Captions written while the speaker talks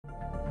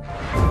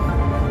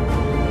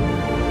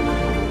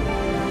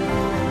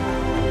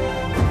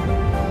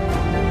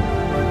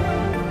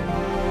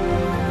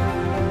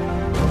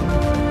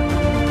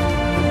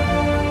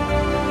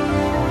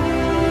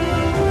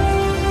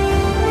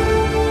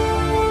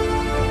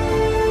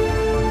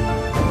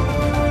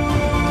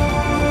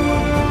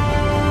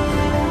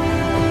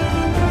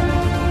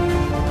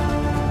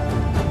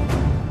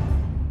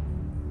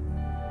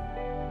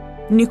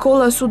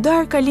Nikolla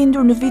Sudar ka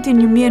lindur në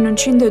vitin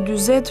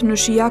 1940 në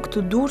shijak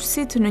të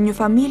Durrësit në një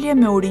familje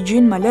me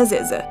origjinë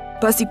malazeze.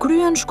 Pasi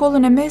kryen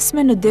shkollën e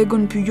mesme në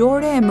degën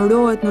pyjore,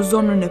 emërohet në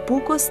zonën e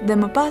Pukës dhe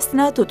më pas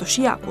në atë të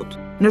shijakut.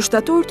 Në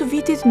shtator të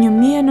vitit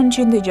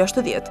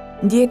 1960,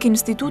 ndjek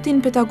Institutin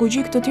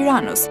Pedagogjik të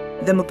Tiranës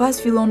dhe më pas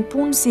fillon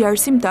punë si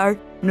arsimtar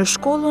në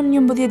shkollën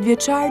 11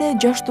 vjeçare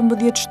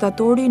 16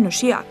 shtatori në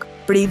Shijak.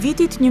 Prej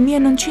vitit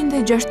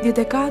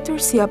 1964,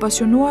 si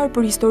apasionuar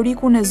për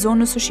historikun e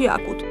zonës së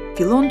Shijakut,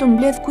 fillon të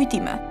mbledh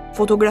kujtime,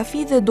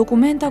 fotografi dhe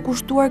dokumenta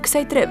kushtuar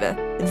kësaj treve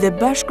dhe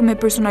bashkë me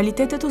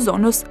personalitetet të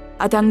zonës,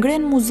 ata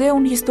ngren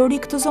Muzeun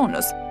Historik të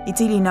zonës, i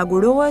cili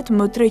inaugurohet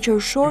më 3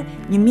 qershor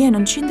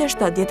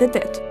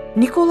 1978.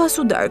 Nikolla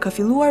Sudar ka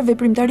filluar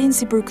veprimtarinë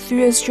si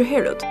përkthyes që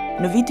herët,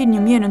 në vitin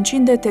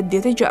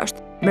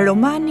 1986, me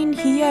romanin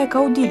Hija e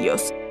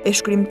Kaudilios, e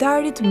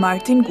shkrimtarit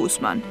Martin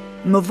Guzman.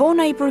 Më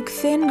vonë i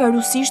përkthen nga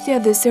rusishtja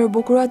dhe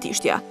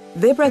serbo-kroatishtja,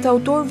 veprat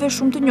autorëve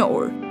shumë të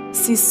njohur,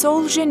 si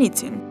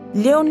Solzhenitsyn,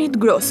 Leonid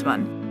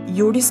Grossman,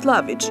 Yuri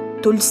Slavic,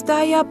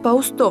 Tolstaja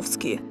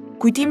Paustovski,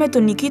 kujtimet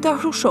të Nikita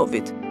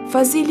Hrushovit,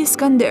 Fazil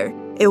Iskander,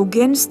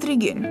 Eugen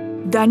Strigin,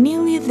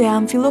 Danili dhe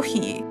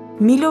Amfilohiji,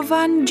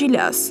 Milovan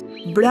Gjilas,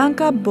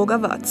 Branka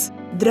Bogavac,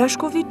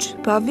 Drashkovic,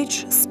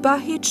 Pavic,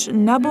 Spahic,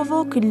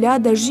 Nabovok,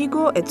 Lada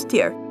Zhigo e të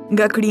tjerë.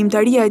 Nga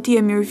krijimtaria e tij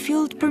e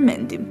mirëfillt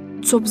përmendim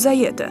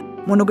Copzajete,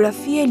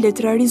 monografie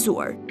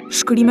letrarizuar,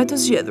 shkrimet të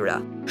zgjedhura,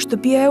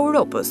 Shtëpia e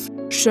Europës,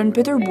 Shën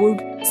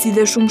Peterburg, si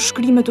dhe shumë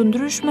shkrime të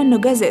ndryshme në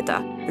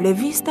gazeta,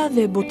 revista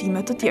dhe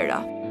botime të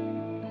tjera.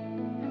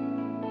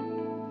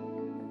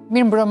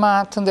 Mirëmbrëma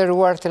të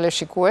nderuar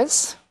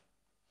teleshikues.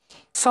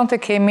 Sonte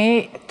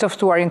kemi të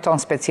ftuarin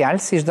ton special,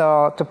 si çdo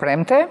të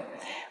premte,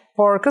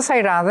 por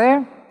kësaj radhe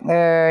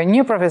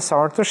një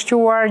profesor të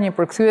shquar, një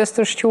përkthyes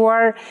të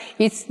shquar,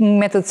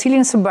 me të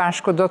cilin së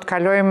bashku do të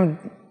kalojmë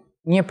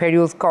një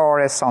periudhë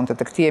kohore sonte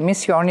të këtij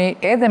emisioni,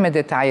 edhe me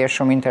detaje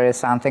shumë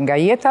interesante nga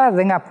jeta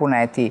dhe nga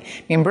puna e tij.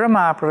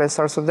 Mirëmbrëma,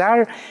 profesor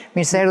Sudar,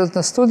 mirë se erdhët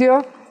në studio.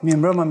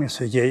 Mirëmbrëma, mirë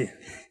se gjej.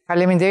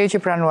 Faleminderit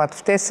që pranuat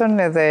ftesën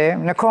edhe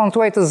në kohën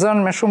tuaj të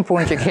zënë me shumë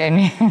punë që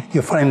keni.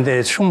 Ju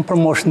faleminderit shumë për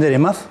moshën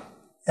i madh,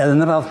 edhe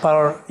në radhë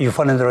parë ju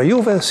falenderoj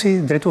juve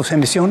si drejtues e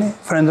emisioni,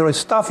 falenderoj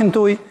stafin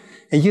tuaj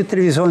e gjithë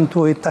televizionin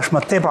tuaj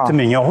tashmë tepër të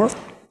mirënjohur.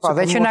 Po,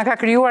 dhe që na ka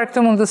krijuar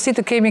këtë mundësi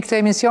të kemi këtë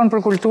emision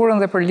për kulturën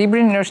dhe për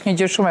librin, është një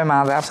gjë shumë e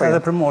madhe. Edhe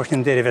për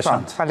moshën deri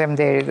veçantë.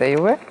 Faleminderit dhe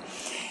juve.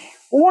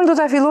 Unë do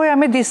ta filloja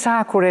me disa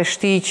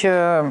kureshti që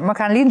më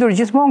kanë lindur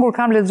gjithmonë kur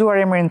kam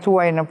lexuar emrin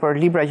tuaj në për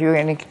libra që ju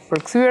keni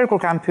përkthyer,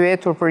 kur kam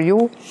pyetur për ju,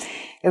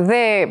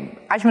 dhe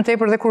aq më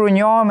tepër dhe kur u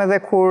njohëm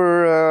edhe kur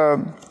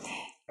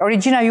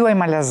origjina juaj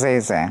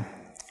malazeze.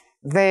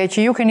 Dhe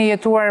që ju keni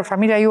jetuar,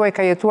 familja juaj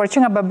ka jetuar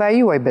që nga baba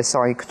juaj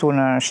besoj këtu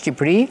në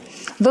Shqipëri,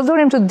 do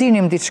dorim të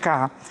dinim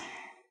diçka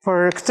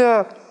për këtë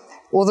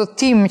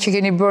udhëtim që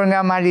keni bërë nga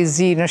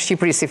Malizi në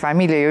Shqipëri si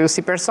familje, ju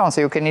si person, se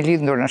ju keni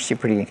lindur në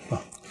Shqipëri.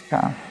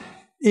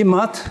 I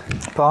matë,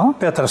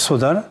 Petar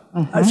Sudar,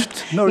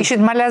 ishit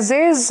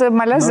malazez,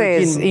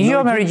 jo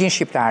me origjinë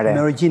shqiptare.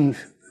 Me origjinë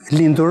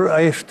lindur,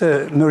 është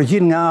me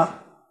origjinë nga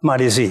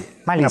Malizi,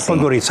 nga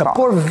Podgorica,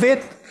 por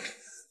vetë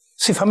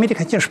si familje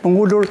ka qenë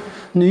shpëngulur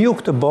në jug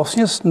të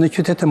Bosnjës, në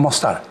qytetin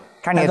Mostar.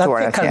 Kanë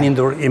jetuar atje. Ka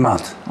lindur i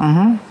matë.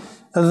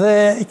 Dhe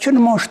që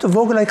në moshë të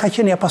vogël ai ka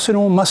qenë i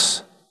apasionuar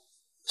mas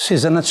si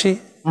zanaci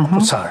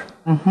apo car.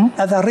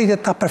 Edhe arriti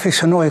ta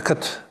perfeksionojë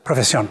këtë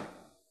profesion.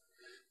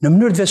 Në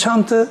mënyrë të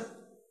veçantë,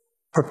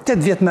 për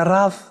 8 vjet me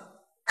radhë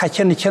ka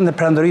qenë në qendër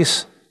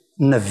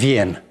perandorisë në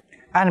Vjenë.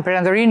 Në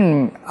perandorinë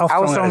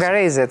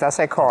austro-hungareze të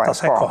asaj kohe.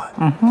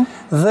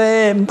 Dhe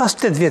mbas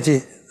 8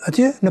 vjeti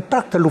atje, në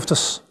prag të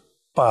luftës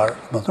parë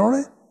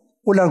botërore,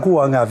 u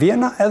largua nga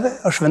Vjena edhe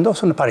është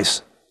vendosur në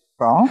Paris.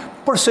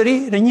 Përsëri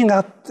në një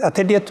nga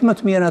ateljet më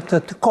të mira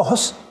të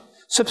kohës,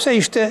 sepse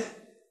ishte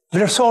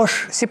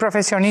vlerësohesh si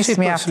profesionist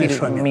mjaft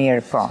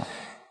mirë, po.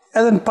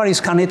 Edhe në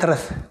Paris kanë jetë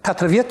rreth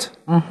 4 vjet,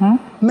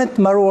 me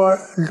të mbaruar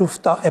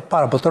lufta e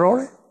parë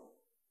botërore,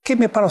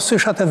 kemi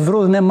parasysh atë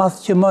vrudhën e madh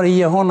që mori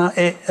jehona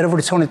e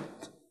revolucionit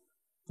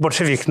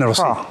bolshevik në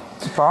Rusi.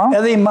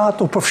 Edhe i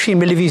matë u përfshi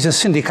me lëvizjen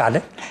sindikale.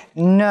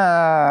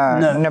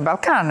 Në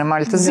Ballkan, në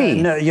Maltëzi?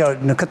 Jo,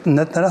 në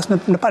këtë rast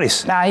në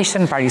Paris.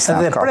 Ishte në Paris.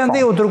 Dhe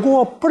prandaj u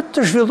dërgua për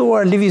të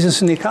zhvilluar lëvizjen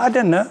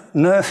sindikale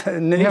në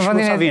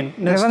vendin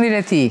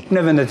e tij.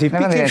 Në vendin e tij.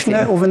 Pikërisht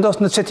u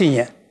vendos në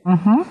Cetinje.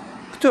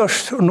 Këtë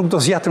është, nuk do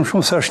zgjatëm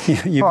shumë se është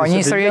një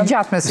histori e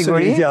gjatë me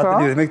siguri.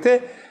 Me këtë,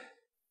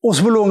 u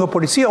zbulua nga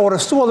policia, u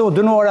arrestua dhe u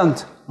dënuar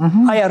rënd.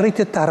 Ai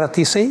arriti të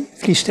arratisej,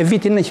 fliste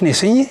vitin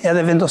 1921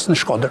 edhe vendos në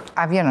Shkodër.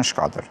 A vjen në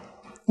Shkodër?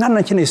 Nga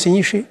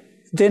 1921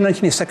 dhe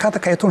 1924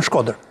 ka jetuar në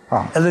Shkodër.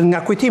 Edhe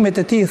nga kujtimet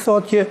e tij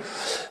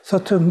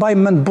thotë mbaj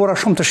mend burra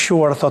shumë të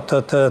shquar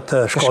thotë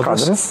të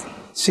Shkodrës.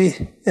 Si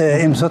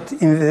im thot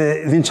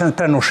Vincent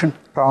Pranushin.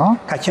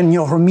 Ka qenë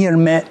njohur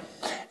mirë me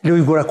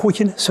Luj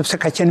Gurakuqin, sepse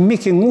ka qenë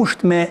mik i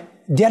ngushtë me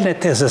djalin e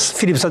tezës,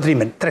 Filip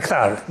Zadrimin,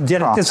 tregtar,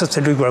 djalin e tezës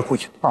së Luj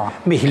Gurakuqit,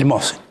 me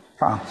Hilmosin.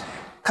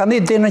 Ka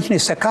ndërë dhe në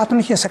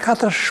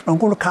 1924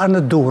 shpëngullu ka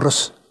në Durrës,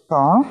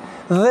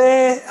 Dhe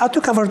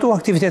aty ka vazhdu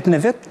aktivitetin e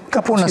vetë.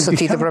 Ka punës të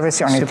ti të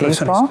profesionit ti,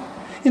 po?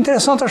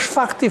 Interesant është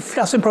fakti,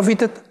 flasim për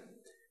vitet,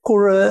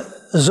 kur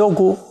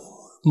zogu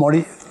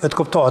mori, vetë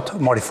kuptohet,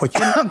 mori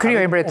foqin.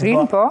 Kryoj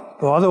mbretërinë, po?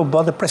 Po, dhe u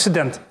bë dhe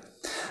president.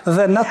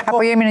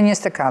 Apo jemi në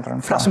 24?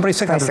 Flasim për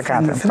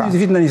 24, në fillim të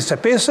vitit në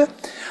 25,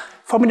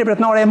 familja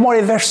mbretërore e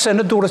mori vesh se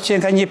në Durrës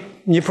që ka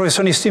një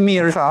profesionist i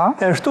mirë,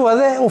 e shtu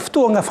edhe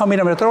uftua nga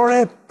familja mbretërore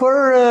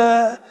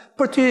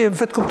për të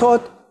vetë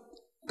kuptohet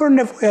për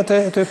nevojat e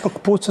të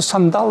këpucë,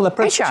 sandal dhe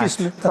për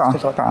qisme.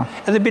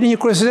 Edhe bini një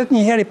kuriozitet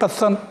një heri pa të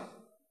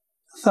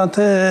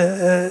thënë,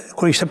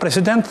 kur ishte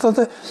president,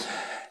 thëtë,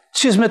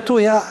 qizme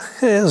tuja,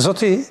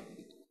 zoti,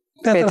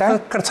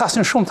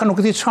 kërcasin shumë, ta nuk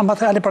di që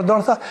materiali për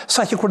dorë,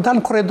 sa që kur dalë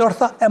në korridor,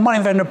 e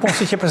marin vesh në punë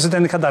si që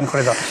presidenti ka dalë në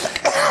korridor.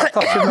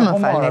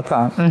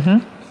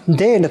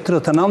 Ndej në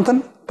 39-ën,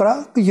 pra,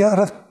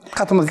 rrëth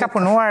 14. Ka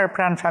punuar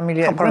pranë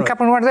familje, ka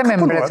punuar dhe me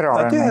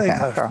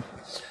mbretërore.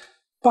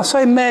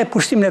 Pasaj me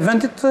pushtimin e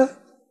vendit,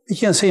 i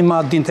qenë se i ma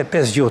dinte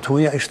 5 gjuhë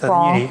huja, ishte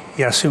njëri,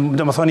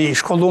 dhe më thoni, i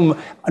shkollum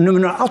në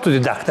mënyrë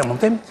autodidakte, mund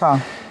të them.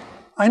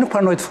 A i nuk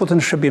pranoj të futën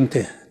në shërbim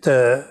të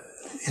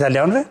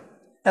italianëve,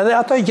 edhe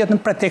ato i gjetën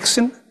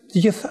pretekstin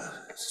të gjithë,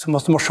 se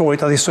mos të më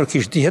shohojt adhe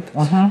historikisht dihet,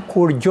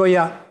 kur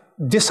gjoja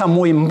disa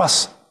muaj mbas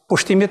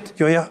pushtimit,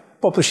 gjoja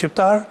popullit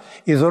shqiptar,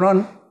 i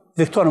dhuron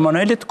Viktor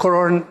Emanuelit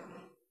koronë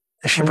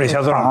e Shqipërisë,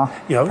 ja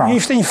dhuron.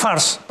 Ishte një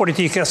fars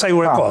politike sa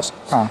jure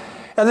kosë.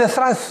 Edhe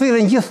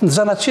thirrën gjithë në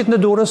zanatçit në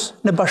Durrës,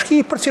 në bashki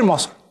për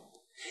firmosur.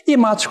 I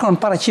matë shkon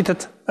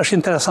paraqitet, është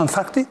interesant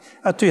fakti,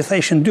 aty i tha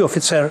ishin 2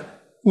 oficer,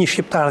 një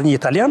shqiptar dhe një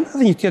italian,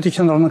 dhe një tjetër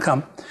që ndronë në kam.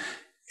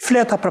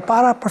 Fleta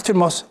përpara për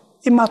firmos,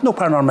 i matë nuk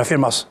pranor me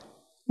firmos.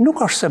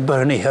 Nuk është se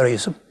bërë një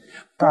heroizëm.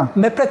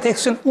 Me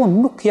pretekstin,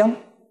 unë nuk jam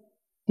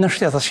në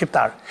shtetet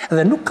shqiptar,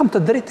 dhe nuk kam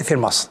të drejtë të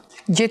firmos.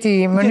 Gjeti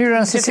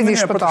mënyrën se si di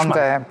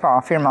shpëtonte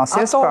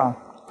firmosjes,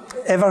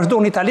 e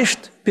vazhdojnë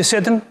italisht,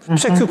 bisedën,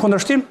 pse ky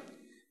kundërshtim,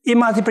 i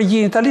mati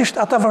përgjigjen italisht,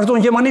 ata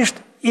vazhdojnë gjermanisht,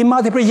 i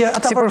mati përgjigjen,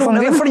 ata vazhdojnë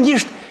edhe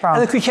frëngjisht,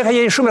 edhe ky që ka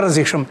jeni shumë e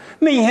rrezikshëm.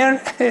 Me njëherë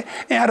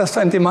e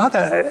arrestojnë ti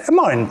matë, e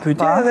marrin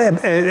pyetje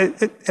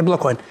edhe e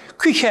bllokojnë.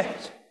 Ky që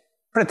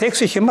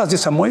preteksti që mbas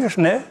disa muajsh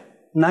ne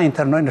na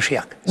internojnë në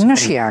Shijak. Në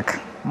Shijak.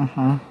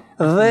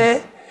 Dhe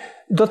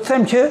do të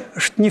them që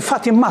është një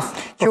fat i madh.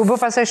 Që u bë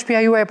pasaj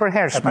shtëpia juaj e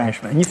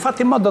përhershme. Një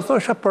fat i madh do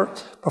thosha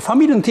për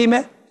familjen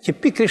time që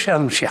pikërisht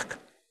erdhën në Shijak.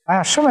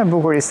 Shumë e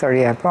bukur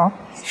historie, po.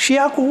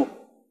 Shijaku,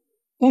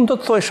 unë do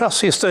të thosha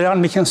si historian,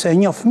 me qenë se e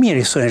njoh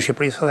mirë historinë e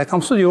Shqipërisë dhe kam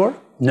studiuar,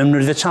 në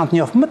mënyrë veçantë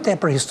njoh më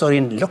tepër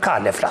historinë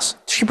lokale flas,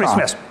 të Shqipërisë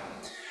mesme.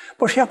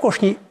 Por Shijaku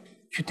është një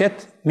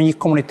qytet me një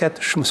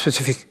komunitet shumë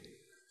specifik.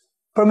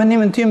 Për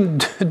mendimin tim,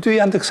 2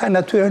 janë të kësaj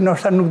natyre,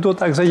 ndoshta nuk do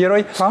ta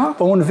egzageroj,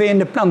 po unë vej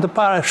në plan të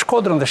parë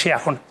Shkodrën dhe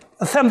Shijakun.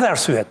 Them dhe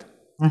arsyet.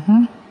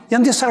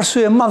 Janë disa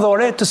arsye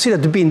madhore të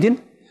cilat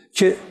bindin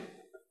që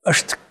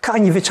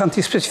ka një veçanti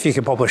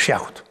specifike popullit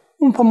Shijakut.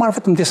 Unë po marr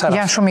vetëm disa raste.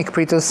 Janë shumë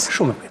ikpritës.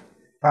 Shumë ikpritës.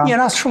 Një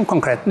rast shumë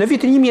konkret. Në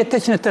vitin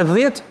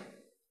 1880,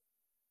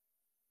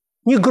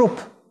 një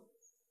grup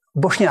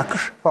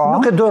bosnjakësh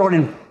nuk e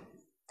doronin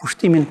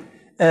pushtimin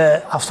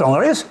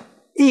Austro-Hungarisë,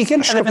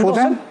 ikin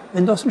edhe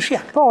vendosën në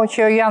Shijak. Po,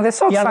 që janë dhe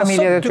sot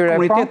familjet e tyre.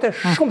 Janë dhe sot 2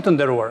 komunitete shumë të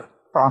nderuar.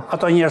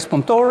 Ato njerëz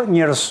punëtor,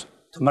 njerëz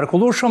të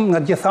mrekullueshëm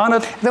nga të gjitha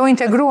anët. Dhe u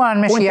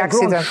integruan me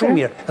Shijakësit aty. Shumë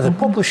mirë. Edhe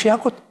populli i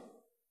Shijakut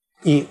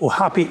u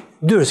hapi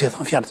dyrë, si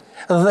thon fjalët.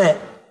 Dhe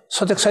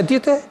sot e kësaj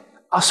dite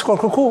askush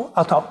kërku,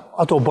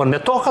 ato u bën me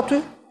tokë aty,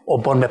 u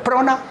bën me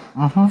prona,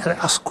 edhe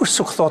askush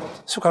s'u thot,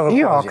 s'u ka kërkuar.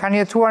 Jo, kanë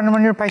jetuar në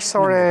mënyrë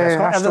paqësore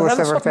ashtu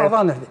është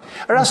vërtet.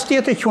 Rast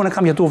tjetër që unë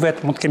kam jetuar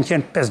vetë, mund të kem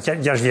qenë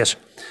 5-6 vjeç.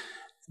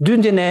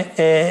 Dyndjen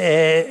e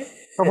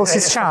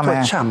popullsisë Çame.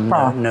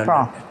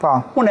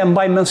 Unë e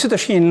mbaj mend si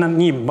të shihin në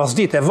një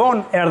bazditë e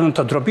vonë, erdhën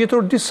të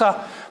drobitur, disa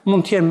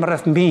mund të jenë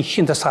rreth mbi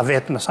 100 sa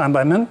vetë, nëse e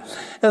mbaj mend,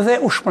 dhe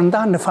u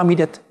shpërndan në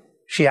familjet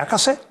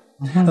shijakase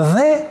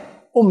dhe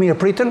u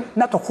mirëpritën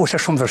në ato kushte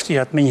shumë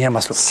vështira me njëherë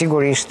mbas luftës.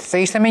 Sigurisht, se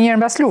ishte me njëherë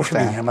mbas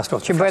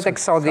luftës. Që bëhet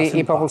eksodi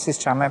i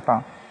popullsisë Çame, po.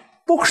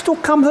 Po kështu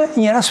kam dhe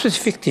një rast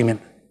specifik timin.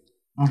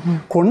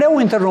 Kur ne u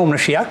internuam në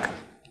Shijak,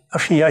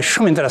 është një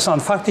shumë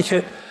interesant fakti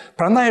që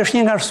prandaj është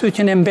një nga arsyet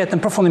që ne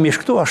mbetëm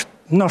përfundimisht këtu,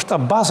 është ndoshta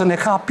bazën e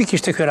ka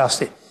pikërisht te ky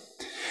rasti.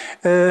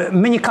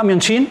 Me një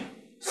kamionçin,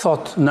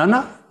 thot nëna,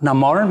 na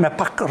morën me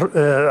pak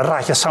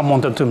rraqe sa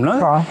mundën të më,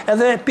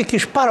 edhe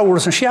pikërisht para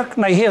urës në Shijak,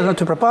 na i hedhën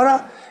aty përpara,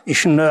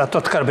 ishin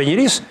ato të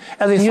Karabinjerisë,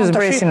 edhe i thonë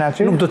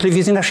tash nuk do të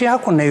lëvizin nga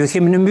Shijaku, ne ju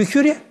kemi në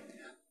mbikëqyrje,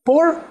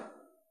 por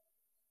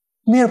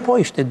mirë po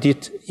ishte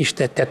ditë,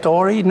 ishte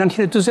tetori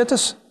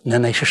 1940-s,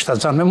 nëna ishte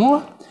shtatzan me mua,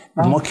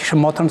 më kishte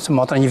motrën, se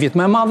motra një vit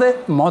më e madhe,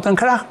 motrën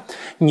krah,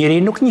 njëri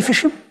nuk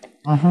njifishim,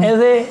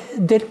 edhe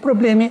del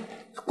problemi,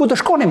 ku do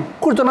shkonim,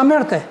 kur do na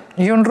merrte?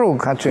 Ju në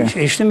rrugë aty.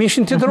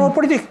 Ishin të ndërruar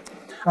politik.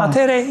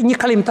 Atëherë një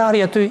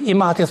kalimtari aty i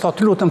mati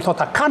thot, lutem thot,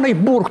 a ka ndonjë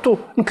burr këtu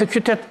në këtë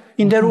qytet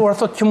i nderuar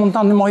thot që mund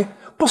ta ndihmoj?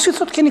 Po si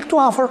thot keni këtu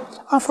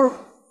afër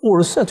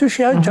urës, aty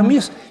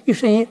xhamis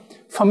ishte një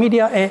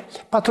familja e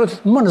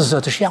patriotit më në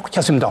zë të Shijakut,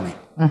 Qazim Domi.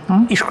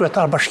 Ish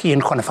kryetar bashkie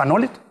në kohën e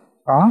Fanolit,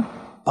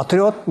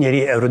 Patriot,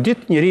 njëri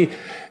erudit, njëri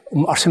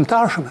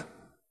arsimtar shumë.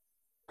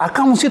 A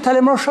ka mundësi të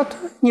lemroshët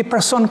një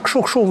person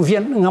këshu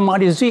vjen nga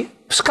Malizi,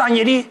 s'ka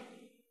njëri.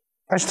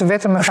 Është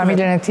vetëm me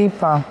familjen e tij,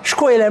 po.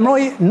 Shkoj e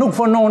lemroj, nuk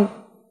vonon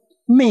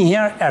me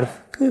njëherë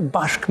erdhë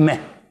bashkë me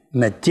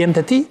djemët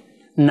e tij,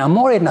 na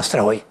mori e na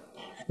strehoi.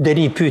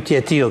 Deri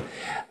pyetje e tillë,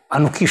 a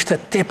nuk ishte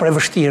tepër e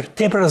vështirë,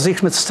 tepër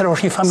rrezikshme të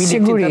strehosh një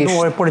familje të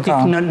ndërtuar politik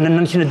në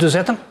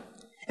 1940-ën?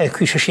 E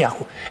ky ishte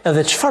shjaku.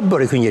 Edhe çfarë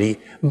bëri ky njeri?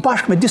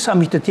 Bashkë me disa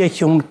miq të tjerë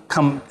që unë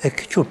kam e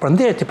quajtur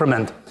përnderit i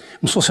përmend,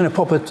 mësuesin e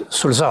popullit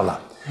Sulzalla,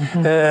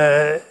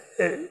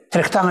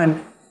 tregtarin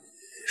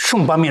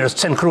shumë bamirës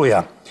Cen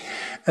Kruja,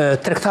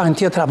 tregtarin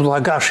tjetër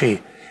Abdullah Gashi,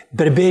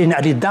 berberin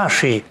Ali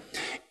Dashi,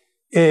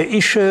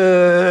 ishte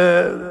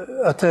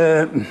atë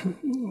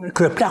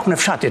kryepllakun e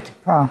fshatit,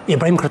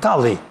 Ibrahim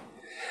Kërtalli,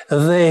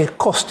 dhe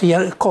Kost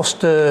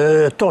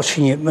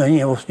Toçi,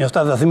 një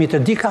ustad dhe Dhimit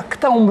e Dika,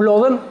 këta u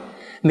mblodhen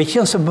me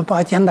qenë se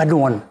bëpajt janë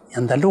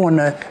ndaluan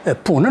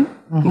punën,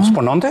 mos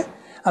punonte,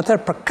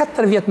 atëherë për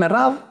 4 vjet me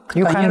radhë,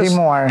 këta njerëz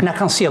na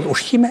kanë sjellë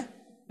ushqime,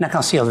 na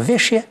kanë sjellë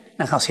veshje,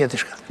 na kanë sjellë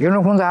diçka. Ju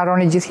nuk mund të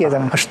harroni gjithë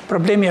jetën.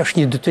 Problemi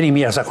është një detyrim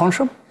i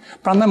jashtëzakonshëm,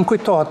 prandaj më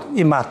kujtohet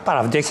i mat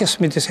para vdekjes,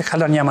 midis e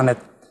kalon një amanet.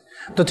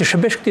 Do të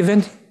shërbesh këtij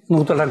vendi,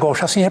 nuk do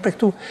largohesh asnjëherë prej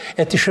këtu,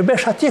 e të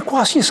shërbesh atje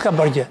ku asnjë s'ka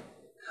bërë gjë.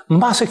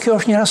 Mbase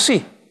kjo është një rasti.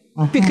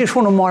 Pikërisht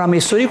unë mora me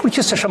historikun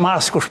që s'e marr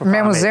askush për para.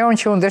 Me muzeun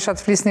që unë desha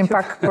të flisnim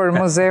pak për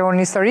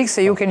muzeun historik,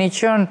 se ju keni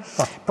qenë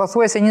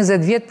pothuajse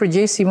 20 vjet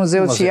përgjegjësi i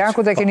muzeut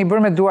Qiakut, e keni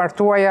bërë me duart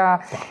tuaja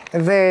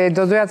dhe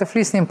do doja të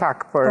flisnim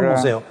pak për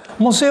muzeu.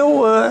 Muzeu,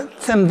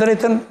 them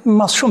drejtën,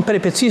 mas shumë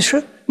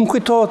peripecishë, më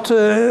kujtohet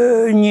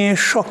një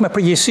shok me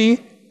përgjegjësi,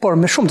 por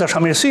me shumë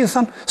dashamirësi,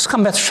 thënë,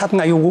 s'kam vetë fshat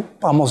nga jugu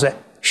pa muze.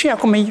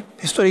 Qiaku me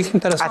historik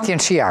interesant. Atje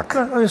në Qiak.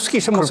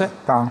 S'kishte muze.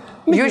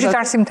 Ju ishit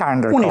arsimtar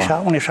ndërkohë.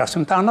 Unë isha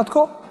arsimtar në atë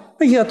kohë.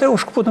 Me gjithë u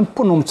shkëputëm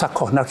punum ca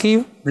kohë në arkiv,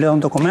 mbledhëm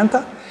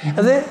dokumenta,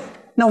 edhe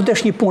na u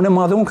desh një punë e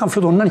madhe, unë kam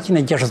filluar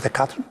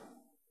 964,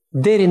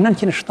 deri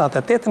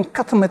 978,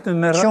 14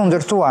 me që u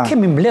ndërtua.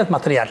 Kemi mbledh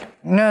material.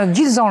 Në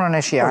gjithë zonën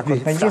e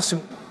Qiakut, në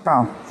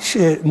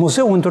gjithë.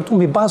 Muzeu u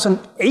ndërtu mbi bazën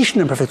e ishte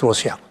në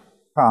prefekturës Qiakut.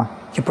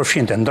 Që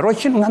përfshinte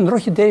Ndroqin, nga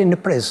Ndroqi deri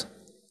në Prez.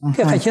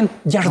 Kjo ka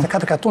qenë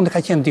 64 katon dhe ka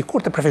qenë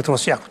dikur të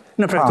prefekturës Qiakut,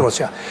 në prefekturës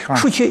Qiakut.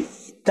 Kështu që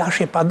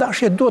dashje pa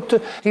dashje duhet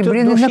të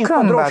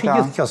kontrollosh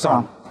gjithë kjo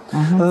zonë.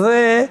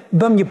 Dhe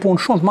bëm një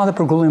punë shumë të madhe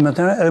për gullimet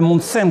e edhe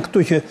mund të them këtu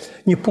që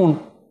një punë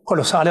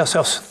kolosale,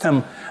 ose them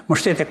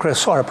mbështetje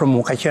kryesore për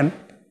mua ka qenë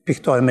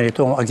piktore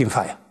merituar Agim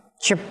Faja.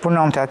 Që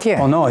punonte atje?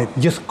 Punoi,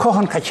 gjithë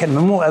kohën ka qenë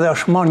me mua edhe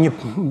është marrë një,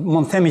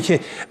 mund të themi që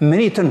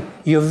meritën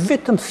jo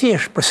vetëm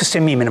thjesht për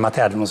sistemimin e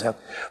materialit të muzeut,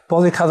 po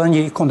edhe ka dhënë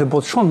një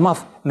kontribut shumë të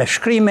madh me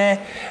shkrime,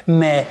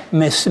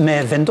 me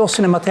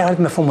vendosjen e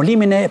materialit, me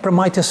formulimin e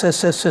përmbajtjes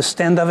së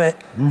stendave,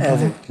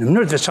 edhe në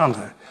mënyrë të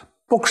veçantë.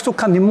 Po kështu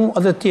kanë ndihmu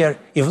edhe të tjerë,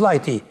 i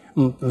vllajti,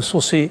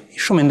 mësuesi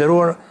shumë i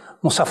nderuar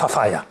Mustafa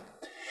Faja.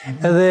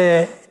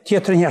 Edhe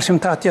tjetër një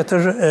arsimtar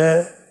tjetër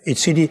i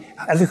cili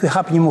edhe ky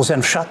hapi një muze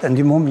në fshat, e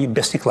ndihmom një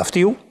Besnik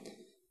Llaftiu,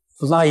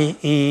 vllai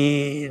i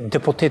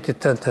deputetit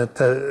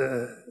të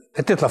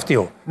Petit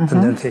Llaftiu,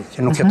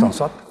 që nuk jeton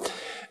sot.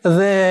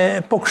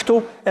 Dhe po kështu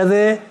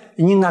edhe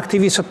një nga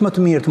aktivistët më të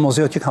mirë të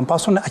muzeut që kam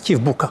pasur në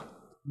Aqiv Buka,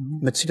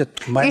 me të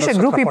cilët ishte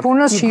grupi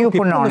punës që ju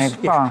punonit,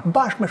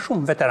 bashkë me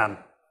shumë veteranë.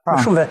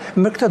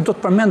 Me këtë do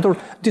të përmendur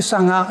disa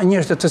nga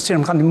njerëzit të cilët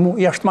më kanë ndihmuar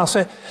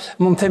jashtëmase,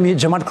 mund të themi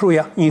Xhamal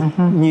Kruja,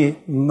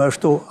 një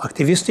ashtu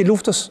aktivist i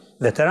luftës,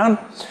 veteran,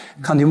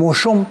 ka ndihmuar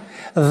shumë,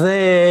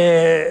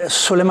 dhe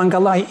Suleman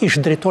Gallaj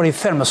ishte drejtori i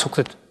fermës së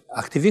këtij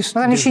aktivist.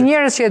 Do të ishin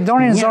njerëz që e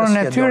donin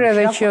zonën e tyre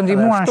dhe që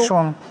ndihmuan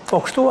shumë.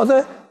 Po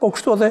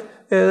kështu edhe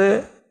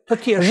të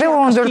tjerë. Dhe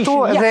u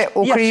ndërtua dhe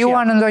u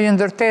krijuan në ndonjë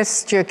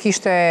ndërtesë që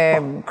kishte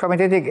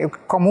komiteti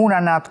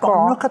komuna në atë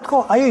kohë. Në atë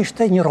kohë ajo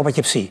ishte një rroba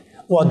qepsi.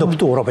 U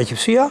adoptu rroba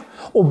qepsia,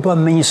 u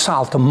bëm me një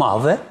sallë të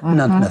madhe,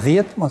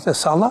 19, mos e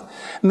salla,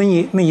 me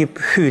një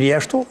hyrje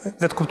ashtu,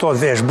 vetë kuptohet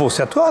vesh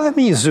busi aty, edhe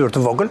me një zyrë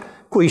të vogël,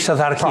 ku ishte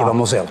dhe arkiva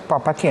muzeut. Po,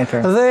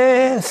 patjetër.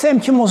 Dhe them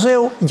që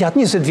muzeu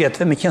gjatë 20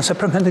 vjetëve, me qenë se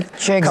përmendet,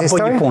 ka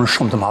bërë një punë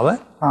shumë të madhe,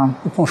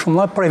 një punë shumë të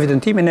madhe për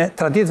evidentimin e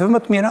traditave më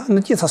të mira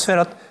në gjitha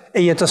sferat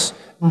e jetës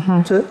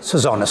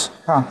të zonës.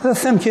 Dhe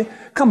them që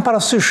kam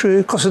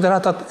parasysh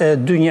konsideratat e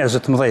 2 njerëzve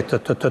të mëdhenj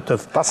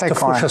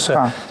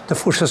të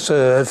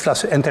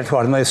fushës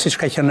intelektuale, siç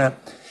ka qenë,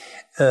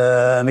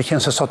 me qenë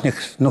se sot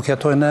nuk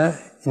jetojnë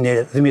në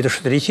Dhimitër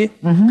Shëteriqi,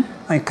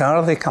 ai ka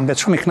ardhur dhe kam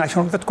betë shumë i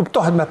kënaqur, vetë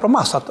kuptohet me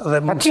përmasat dhe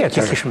mundësitë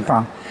që kishim.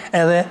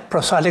 Edhe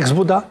profesor Alex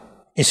Buda,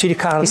 i cili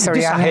ka ardhur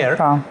disa herë,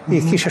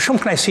 i kishte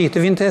shumë kënaqësi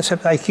të vinte,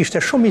 sepse ai kishte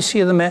shumë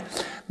misi edhe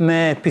me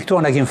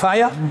piktorin Agim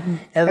Faja.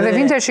 Edhe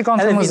vinte e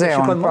shikonte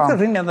muzeun.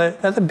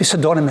 Edhe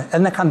bisedonim,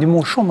 edhe ne kanë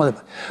ndihmuar shumë.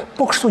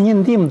 Po kështu një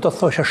ndihmë do të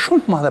thoshe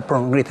shumë të madhe për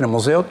ngritjen e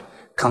muzeut,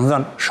 kanë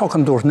dhënë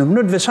shokën durrës në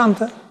mënyrë të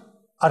veçantë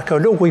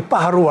arkeologu i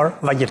paharruar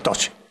Vagjel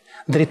Toçi,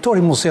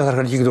 drejtori i Muzeut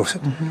Arkeologjik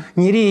Durrësit.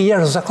 Njëri i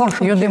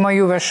jashtëzakonshëm. Ju ndihmoi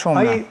juve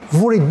shumë. Ai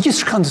vuri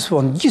gjithçka në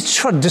dispozitiv,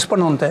 gjithçka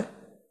dispononte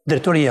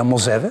drejtoria e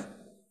muzeve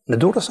në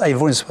Durrës, ai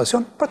vuri në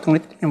pasion për të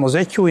një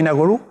muze që u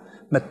inauguru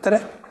me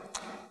 3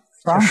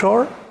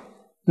 qershor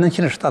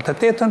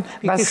 1978.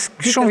 Pas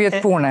shumë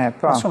vjetë pune,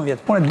 po. Shumë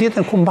vjetë pune,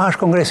 ditën ku mbash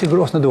Kongresi i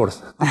Gruas në Durrës.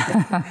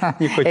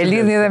 E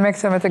lidhni edhe me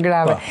këtë me të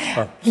grave.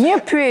 Një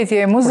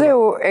pyetje,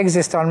 muzeu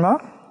ekziston më?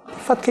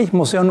 Fatkeq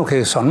muzeu nuk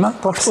ekziston më,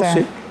 po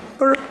pse?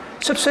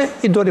 Sepse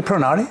i doli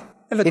pronari.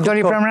 I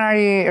doli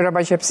pronari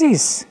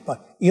Rrabaqepsisë?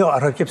 Jo,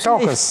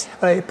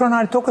 Rrabaqepsisë.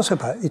 Pronari tokës e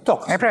pa, i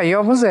tokës. E pra,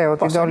 jo muzeu,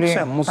 i doli...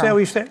 Muzeu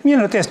ishte,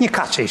 një ndërtesë, një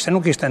kaçe ishte,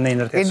 nuk ishte në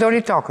ndërtesë. I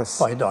doli tokës?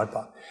 Po, i doli,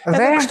 po.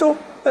 Edhe kështu,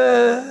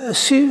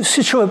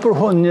 si që e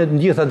përhon në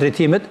gjitha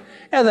drejtimet,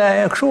 edhe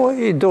kështu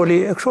i doli,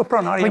 kështu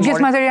pronari... Po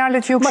gjithë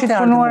materialet që ju këshit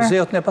punuar? Materialet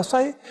muzeut në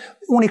pasaj,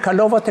 unë i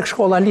kalova tek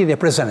shkolla lidhje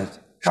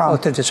prezenit. Shkolla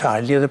të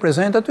veçare, lidhje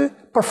prezenit aty,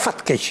 për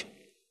fatkeq.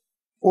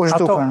 U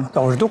zhdukën?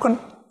 Ato u zhdukën,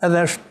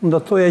 edhe do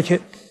të thoja që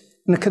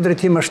në këtë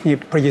drejtim është një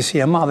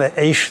përgjegjësi e madhe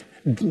e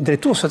ishtë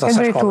drejtuese të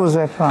asaj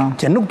shkolle.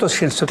 Që nuk do të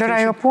ishin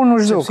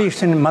sepse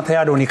ishin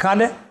materiale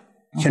unikale,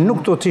 që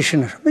nuk do të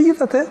ishin.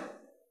 Megjithatë,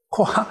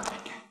 koha.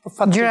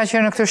 Gjëra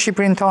që në këtë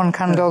Shqipërinë tonë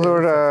kanë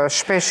ndodhur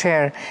shpesh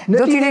herë.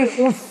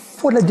 Unë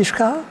fola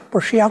diçka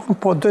për Shijakun,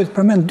 po do të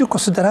përmend 2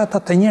 konsiderata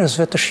të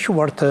njerëzve të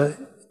shquar të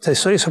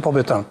historisë së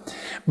popullit tonë.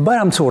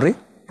 Bajram Curri,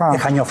 e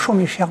ka njohur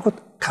shumë i Shijakut,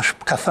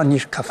 ka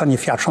thënë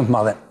një fjalë shumë të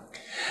madhe.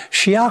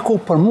 Shijaku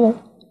për mua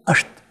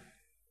është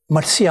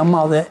marrësia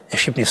madhe e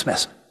Shqipërisë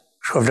mesme.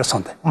 Shko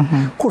vlerësonte.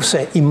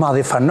 Kurse i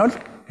madhi Fanol,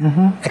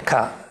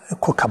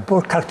 kur ka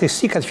bërë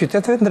karakteristikat e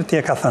qyteteve,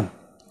 ndërtje ka thënë,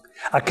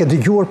 a ke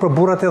dëgjuar për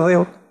burrat e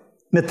dheut,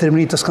 me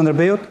trimërinë të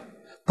Skënderbeut,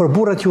 për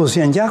burrat ju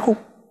zjen gjaku,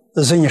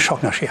 zë një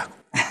shok nga Shijaku.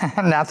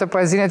 Në atë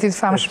poezinë e tij të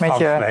famshme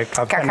që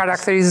ka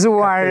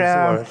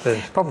karakterizuar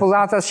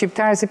popullatën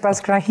shqiptare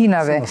sipas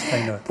krahinave.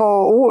 Po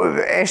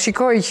e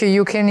shikoj që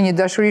ju keni një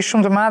dashuri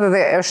shumë të madhe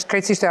dhe është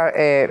krejtësisht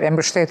e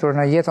mbështetur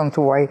në jetën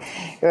tuaj.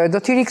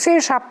 Do t'i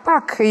rikthehesha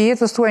pak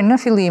jetës tuaj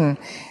në fillim.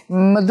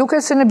 Më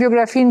duket se në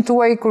biografinë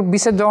tuaj kur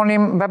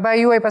bisedonim, baba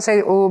juaj pastaj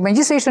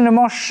megjithëse ishte në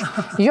moshë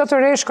jo të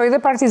re, shkoi dhe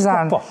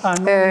partizan.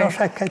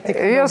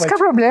 Jo, s'ka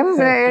problem,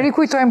 e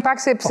rikujtojmë pak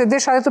sepse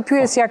desha edhe të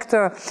pyesja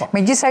këtë.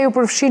 Megjithëse ju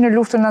përfshi në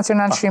luftën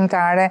nacionale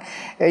shqiptare,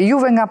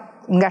 juve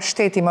nga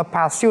shteti më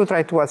pas, ju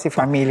trajtuat si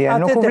familje,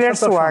 nuk u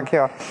vlerësua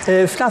kjo.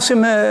 Flasim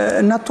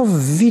në ato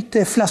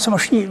vite, flasim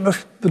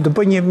është të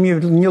bëj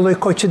një lloj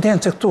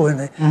koincidence këtu.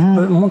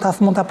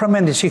 Mund ta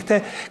përmendi që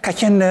këtë ka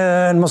qenë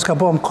në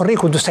Mosgabom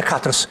Korriku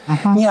 44-s.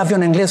 Një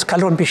avion anglez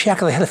kalon mbi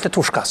Shijak dhe hedh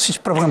fletushka, siç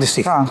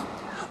propagandistik.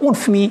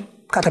 Unë fëmijë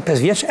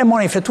 4-5 vjeç e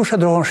morën fletushka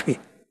dronën në shtëpi.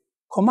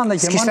 Komanda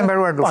gjermane s'kishte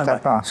mbaruar lufta,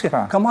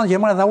 Komanda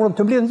gjermane dha urën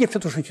të mbledhin gjithë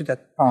fletushën në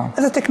qytet.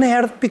 Edhe tek ne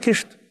erdhi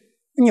pikërisht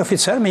një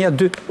oficer me ja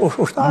 2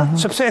 ushtarë,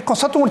 sepse e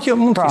konstatuar që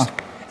mund të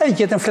ishte. Edhe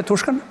gjetën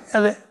fletushkën,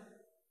 edhe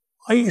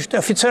ai ishte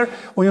oficer,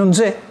 unë ju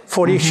nxe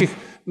foli shik,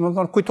 më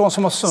thonë kujtohen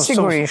se mos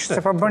sigurisht,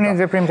 se po bënin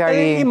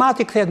veprimtari. I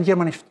mati kthehet në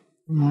gjermanisht.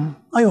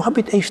 Ai u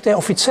hapit, ishte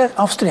oficer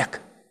austriak.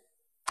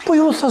 Po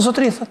ju tha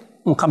zotëri, tha,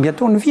 unë kam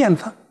jetuar në Vjenë,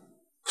 tha.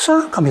 Sa?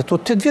 Kam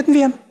jetuar 8 vjet në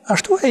Vjenë.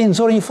 Ashtu e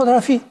nxori një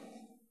fotografi.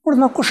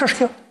 Urdhna, kush është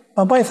kjo?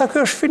 Babai tha,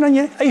 kjo është fina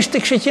njëri. Ai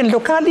ishte kishte qenë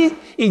lokali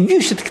i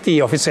gjyqit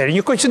këtij oficeri,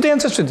 një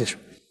koincidencë e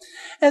çuditshme.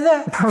 Edhe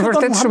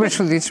vërtet shumë e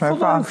çuditshme,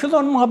 po.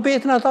 Fillon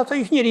muhabetin ata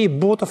ishte njëri i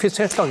butë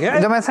oficer tokë.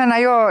 Do të thënë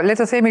ajo, le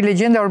të themi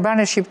legjenda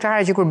urbane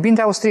shqiptare që kur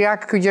binte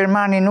austriak ky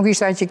gjermani nuk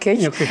ishte aq i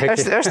keq.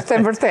 Është e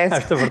vërtetë.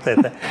 Është e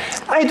vërtetë.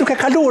 Ai duke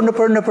kaluar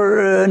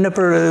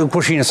nëpër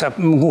kushinën sa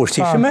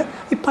ngushtë ishme,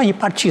 i pa një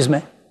par çizme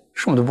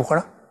shumë të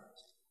bukura.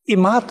 I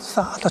mat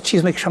tha, ata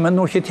çizme kisha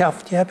menduar që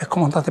t'jap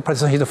komandanti i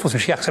partizanit të fusë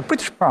në Shijak, se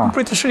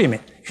pritë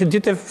shërimi. Ishte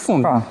ditë e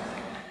fundit.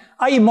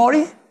 Ai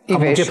mori. A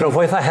mund t'je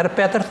provoj, tha, herë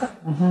Petër, tha?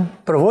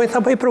 Provoj,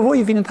 tha, bëj provoj,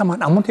 i vinin të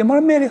manë. A mund t'je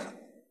marrë meri, tha?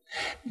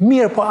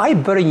 Mirë, po a i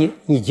bërë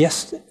një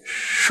gjest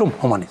shumë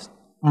humanist.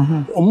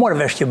 U morë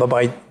vesh që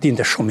babaj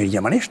dinte shumë mirë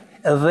gjermanisht,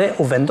 dhe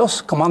u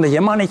vendos komandë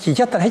gjermane që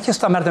gjatë tërheqjes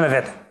ta merte me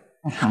vete.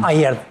 A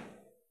i erdhë,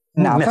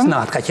 mes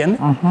natë ka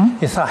qenë,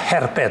 i tha,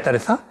 herë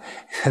Petër, i tha,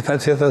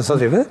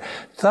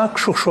 tha,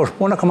 këshu është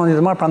puna, komandë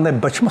të marrë, pra ndaj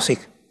bëqë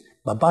mosik.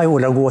 Babaj u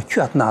largua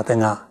qyat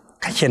natë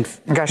ka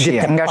qenë nga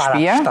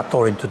shtëpia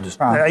shtatorin të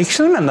dysë. I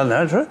kështë në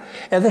mendë,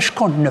 edhe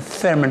shkon në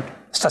fermën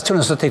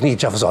stacionës të teknikë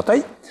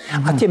Gjavzotaj,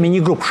 atje me një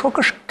grupë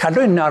shokësh,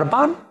 kalojnë në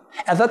Arban,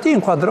 edhe atje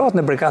inkuadrohet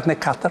në brigatën e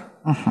 4,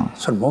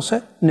 sërmose,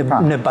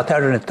 në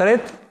bataljon e 3,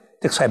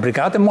 të kësaj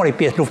brigate, mori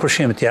pjesë luftë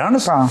përshime të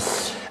Tiranës,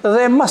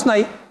 dhe mas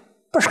naj,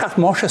 për shkak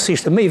moshës, si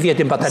ishte me i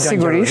vjetin bataljon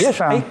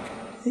Gjavzotaj,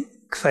 ai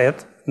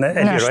kthehet në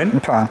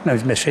lirojnë, në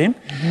meshim,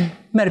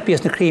 merë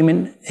pjesë në krijimin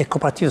e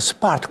kooperativës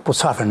Spartë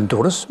Këpucafër në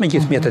Durrës, me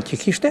gjithë mjetët që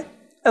kishte,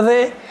 dhe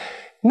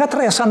nga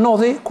tresa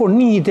nodhi, kur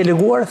një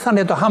deleguar,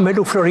 thanë e do hamë me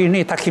Luk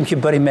Florini, takim që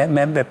bëri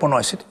me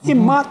punojësit. I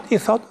matë,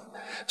 i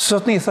thotë,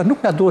 sotni i thotë, nuk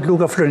nga duhet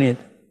Luka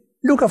Florinit.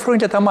 Luka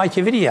Florinit e ta maj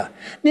qeveria.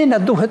 Ne nga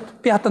duhet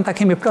pjatën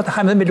takimi plotë,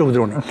 hajmë dhe me Luk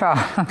Drunin.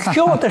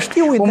 Kjo të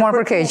shtiu i u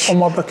marë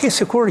për keq,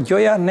 sikur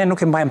gjoja, ne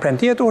nuk e mbajmë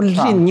premtijet, u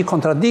lind një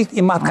kontradikt,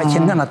 i matë ka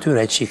qenë nga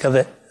natyre e qikë,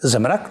 dhe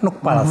zemrak, nuk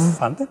para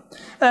fante,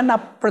 dhe nga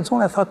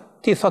përdzone, thotë,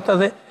 ti thot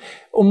edhe,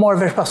 u morë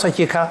vesh pasaj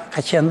që ka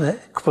qenë dhe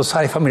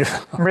këpësari familje.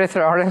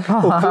 Mbretërore,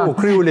 po. U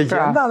kryu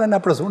legjenda dhe na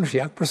prezu në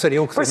Shijak, përsëri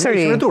u këthë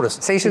në Durrës.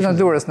 Se ishit në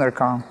Durrës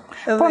ndërkohë.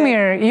 Po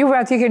mirë, juve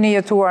atje keni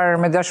jetuar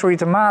me dashurit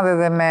të madhe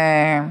dhe me...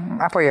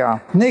 apo jo?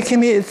 Ne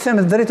kemi,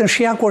 them, drejtën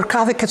Shijaku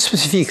ka dhe këtë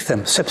specifik,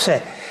 them, sepse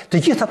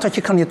të gjithë ato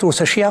që kanë jetuar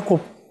se Shijaku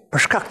për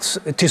shkak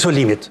të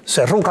izolimit,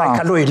 se rruga i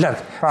kaloi larg,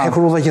 e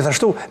kur dhe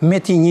gjithashtu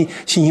meti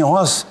si një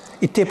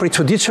oazë i tepër i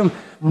çuditshëm,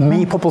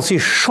 me një popullsi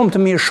shumë të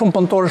mirë, shumë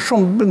punëtorë,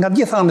 shumë nga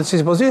gjitha anët si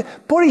pozitiv,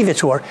 por i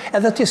veçuar,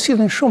 edhe të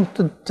sillnin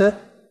shumë të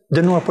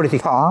dënuar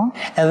politik.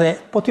 Edhe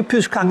po ti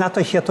pyes ka nga ato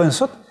që jetojnë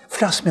sot,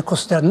 flas me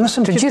konsiderat.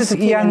 Nëse të gjithë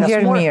janë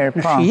njerë mirë,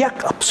 po.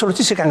 Shijak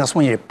absolutisht ka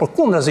ngasmuar njëri, por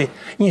kundazi,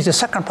 njerëzit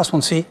sa kanë pas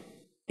mundësi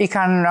i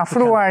kanë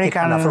afruar, i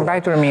kanë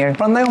mbajtur mirë.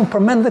 Prandaj unë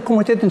përmend dhe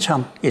komunitetin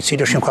çam, i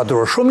cili është ka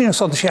duruar shumë mirë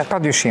sot në Shijak.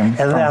 Padyshim.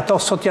 Edhe ato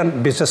sot janë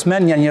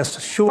biznesmen, janë njerëz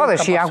të shquar. Po dhe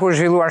Shijaku është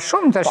zhvilluar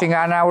shumë, tash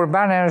nga ana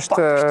urbane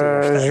është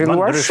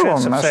zhvilluar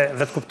shumë. Sepse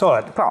vetë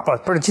kuptohet. Po,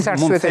 për gjithë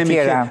arsyet e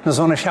tjera. Në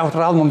zonën e Shijakut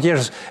rrallë mund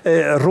gjesh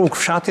rrugë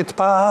fshatit të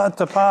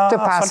pa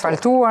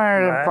asfaltuar,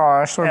 po,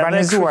 është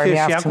urbanizuar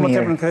mjaft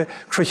mirë.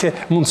 Kështu që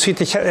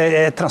mundësitë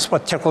e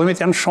transport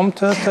qarkullimit janë shumë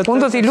të.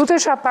 Unë do t'i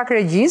lutesha pak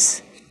regjis.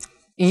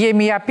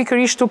 Jemi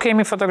pikërisht tu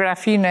kemi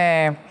fotografinë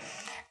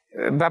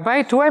e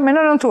babait tuaj me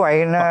nënën tuaj,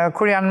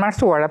 kur janë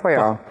martuar, apo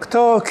jo?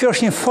 Kjo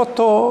është një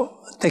foto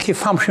tek i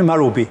famshëm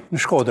Marubi në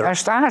Shkodër.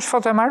 Është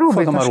foto e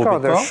Marubit në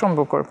Shkodër, shumë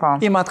bukur, po.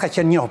 Ima atë ka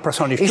qenë njohur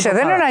personalisht. Ishte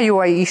edhe nëna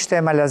juaj ishte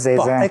malazeze.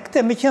 Po, e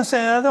këtë me qenë se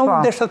edhe unë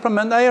deshta të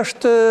përmend, ajo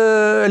është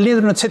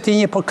lidhur në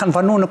Cetinje, por kanë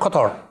vanuar në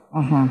Kotor.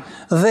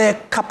 Dhe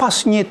ka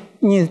pas një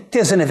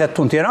tezën e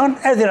vet në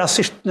Tiranë, erdhi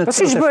rastisht në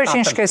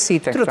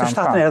 37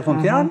 në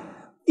Tiranë.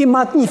 I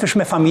matë njëfësh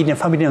me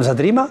familjen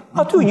Zadrima,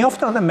 aty u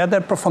njoftë edhe me dhe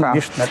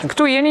përfundimisht.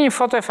 Këtu jeni një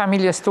foto e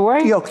familjes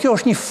tuaj? Jo, kjo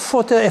është një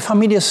foto e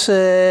familjes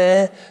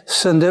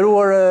së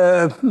nderuar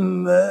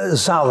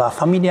Zalla,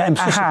 familja e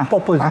mësuesit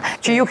popullit.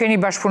 Që ju keni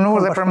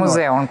bashkëpunuar dhe për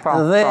muzeun, po.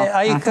 Dhe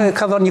ai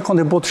ka dhënë një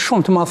kontribut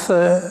shumë të madh,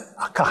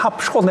 ka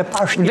hap shkollën e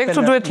parë. Dhe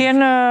këtu duhet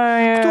jenë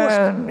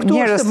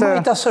njerëz të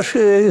Mojtas është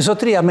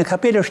zotria me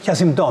kapelë është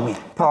Qazim Domi.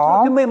 Po,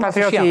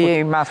 patrioti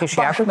i madh i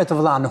Shijakut. Bashkë me të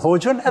vëllain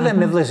Hoxhën, edhe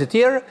me vëllezër të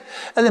tjerë,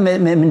 edhe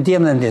me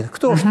ndjemën e mbledh.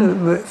 Këtu është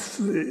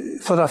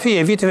fotografi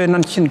e viteve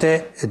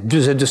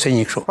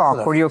 1942 kështu. Po,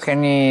 kur ju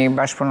keni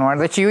bashkëpunuar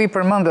dhe që ju i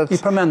përmendët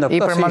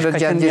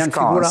gjatë gjithë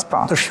kohës,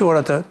 po. Të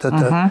shquara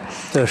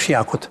të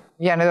Shijakut.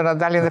 Janë edhe na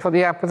dalin dhe foto,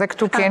 ja, dhe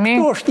këtu keni.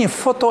 Këtu është një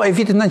foto e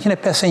vitit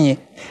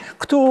 1951.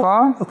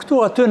 Këtu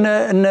aty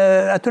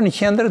në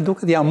qendër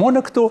duket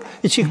jamonë këtu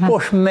i çik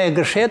poshtë me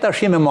gëshet,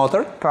 tash jemi me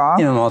motor.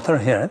 Jemi me motor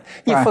herët.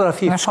 Një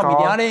fotografi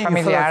familjare,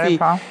 një fotografi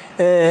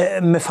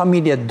me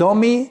familje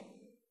Domi,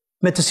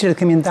 me të cilët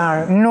kemi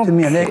ndarë të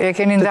mirë. Nuk e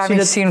keni ndarë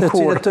miqësinë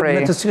kurrë prej.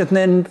 Me të cilët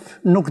ne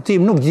nuk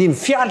dim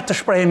fjalë të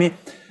shprehemi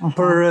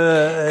për...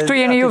 Këtu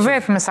jeni ju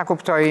vetë, me sa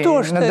kuptoj,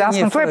 në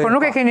dasmën tuaj, por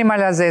nuk e keni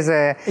malazeze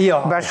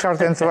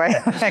bashkëshorten tuaj.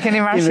 E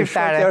keni marrë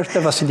shqiptare. Kjo është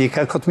e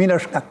Vasilika, Kotmila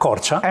është nga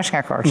Korça. Është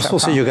nga Korça.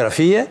 Mësuese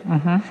geografie.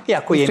 Ja,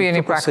 ku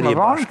jeni pak më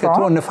vonë,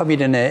 këtu në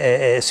familjen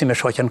e si me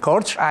shoqen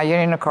Korç. A,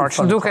 jeni në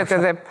Korç. Duket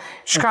edhe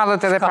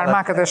shkallët edhe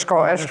parmakët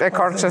e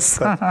Korçës.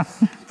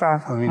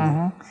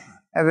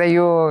 Edhe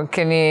ju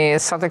keni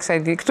sot e kësaj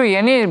ditë. Këtu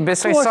jeni,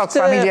 besoj sot,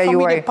 familja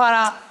juaj.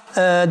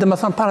 Dhe më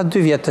thonë, para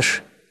 2 vjetësh.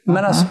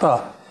 Menas pa.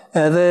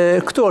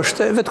 Edhe këtu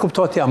është, vetë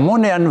kuptohet jam,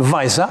 unë janë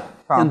vajza,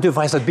 janë 2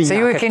 vajzat binjakët.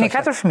 Se ju e keni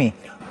 4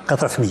 fëmijë?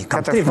 4 fëmijë.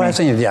 Kam 3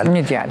 vajza, 1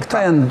 djalë. Këta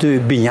janë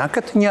 2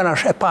 binjakët, njëra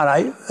është e para,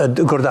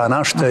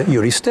 Gordana është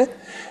juriste,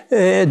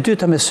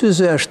 dyta me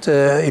syze është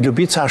i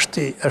Lubica,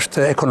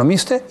 është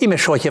ekonomiste, i me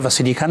shoqe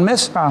Vasilika në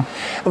mes.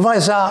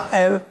 Vajza,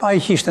 pa i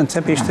qishtë në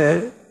cep, ishte...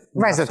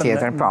 Vajza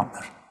tjetër, po.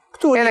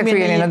 Edhe këtu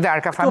jeni në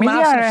darka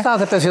familjare. Më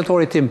 75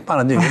 vjetorit tim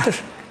para 2 vjetësh,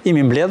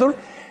 jemi mbledhur,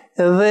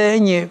 dhe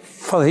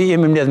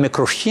jemi mbledhur me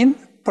Krushqin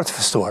për të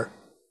festuar.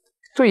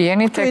 Këtu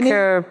jeni tek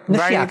në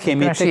Shijak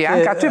kemi. Në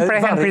Shijak, aty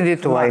prehen prindit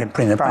tuaj.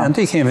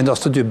 Aty kemi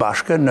vendosur të 2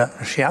 bashkë në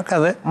Shijak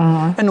edhe,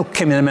 e nuk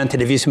kemi në mend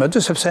televizim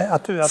aty, sepse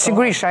aty...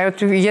 Sigurisht, ajo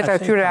jeta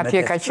e tyre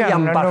atje ka qenë.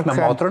 Jam bashkë me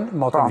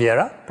motrën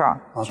Vjera. Po,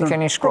 që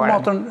keni shkuar.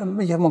 Motrën,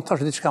 mund të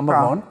thashë diçka më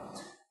vonë,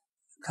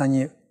 ka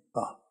një...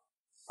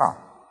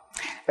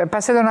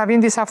 Pasi do na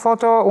vinë disa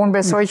foto, unë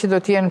besoj që do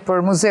t'jenë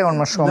për muzeun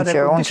më shumë,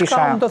 që unë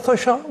kisha... Unë do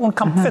thosha, unë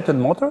kam vetën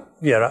motor,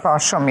 Vjera. Po,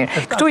 shumë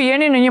mirë. Këtu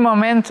jeni në një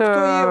moment...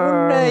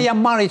 Unë jam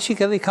marrë i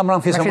qikë edhe i kam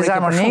ranë fizarmonikë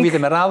për shumë vite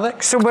me radhe.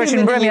 Kështu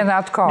bëshin mbrëmje në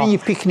atë kohë. Në një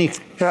piknik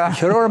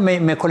qëror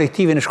me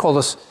kolektivin e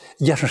shkollës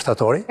 6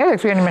 shtatori. Edhe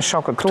këtu jeni me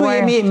shokët tuaj. Këtu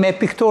jemi me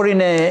piktorin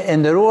e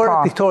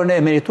nderuar, piktorin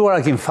e merituar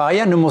Agim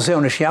Faja në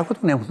muzeun e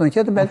Shijakut. Unë e më të në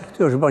qëtë,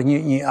 këtu është bërë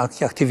një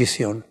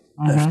aktivision.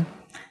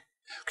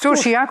 Këtu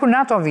është Shijaku në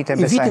ato vite,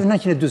 besaj? I vitive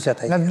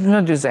 1920. Në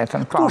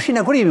 20-ën, po. Këtu është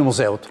inaugurimi i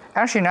muzeut.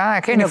 Është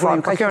keni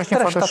foto, po kjo është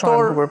një foto shumë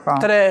e bukur, po.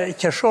 3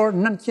 qershor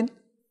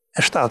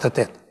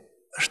 1978.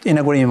 Është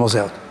inaugurimi i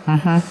muzeut.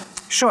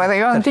 Shumë, edhe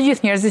jo në të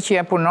gjithë njerëzit që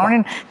ja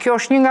punonin, kjo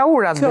është një nga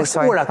urat,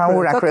 besoj, ura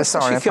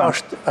kryesore. Kjo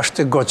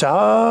është goxha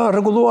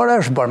rregulluar,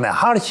 është bërë me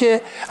harqe,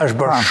 është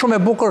bërë shumë e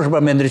bukur, është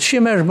bërë me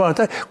ndriçime, është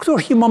bërë. Këtu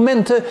është një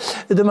moment,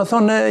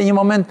 domethënë, një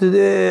moment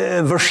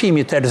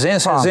vërshimi të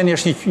Elzenës. Elzeni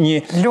është një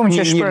lumë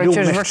që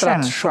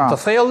vërshen shumë të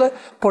thellë,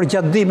 por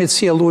gjatë dimrit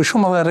si e lluaj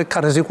shumë dhe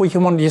ka rrezikuar që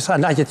mund gjitha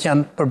lagjet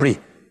janë përbri.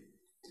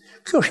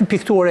 Kjo është një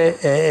pikturë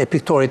e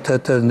piktorit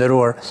të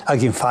nderuar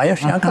Agim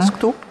Fajash, janë kas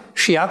këtu,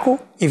 shiaku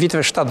i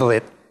viteve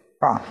 70.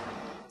 Ka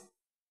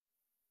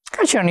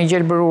qenë i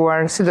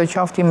gjelbëruar,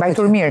 sidoqoftë i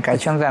mbajtur mirë ka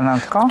qenë dhe në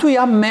atë kohë. Këtu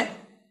jam me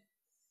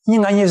një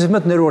nga njerëzit më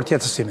të nderuar të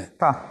jetës time.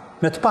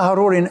 Me të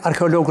paharruarin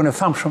arkeologun e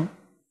famshëm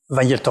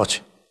Vangjel Toçi.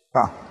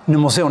 Në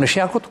muzeun e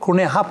Shiakut, kur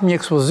ne hapëm një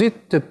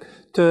ekspozitë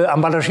të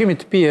ambalazhimit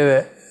të pijeve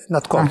në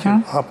atë kohë që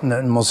hapëm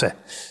në muze.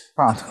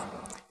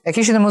 E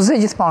kishit në muze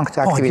gjithmonë këtë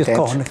aktivitet?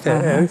 Po,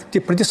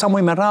 gjithmonë. Për disa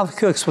muaj me radhë,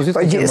 kjo ekspozitë.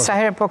 Sa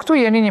herë, po këtu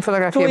jeni një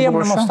fotografi e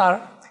bukur shumë?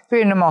 Tu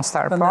je në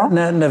Mostar, po?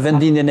 Në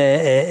vendindjen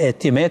e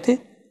Timeti,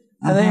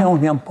 edhe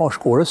unë jam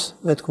poshtë Kurës,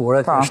 vetë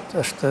Kura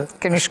është...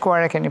 Keni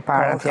shkuar e keni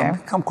parë atje?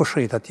 Kam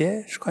kushrit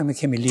atje, shkojmë e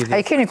kemi lidhje. A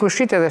i keni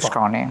kushrit edhe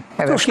shkoni?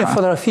 Këtu është një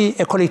fotografi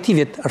e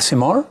kolektivit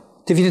arsimor,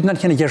 të vitit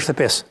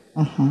 1965.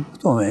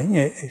 Këtu me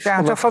një...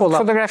 Ato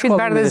fotografit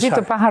bardhëzit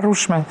të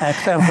paharrushme.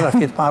 Këta e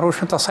fotografit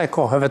paharrushme të asaj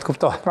kohë, vetë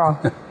kuptohet.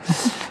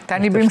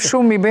 Tani bëjmë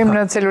shumë, i bëjmë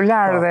në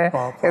celular dhe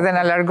edhe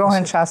në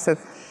largohen qastet.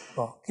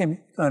 Po,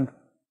 kemi,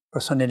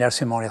 personeli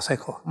arsimori asaj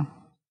kohë.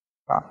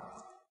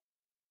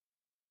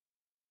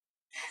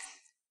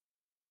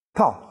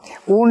 Po,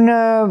 unë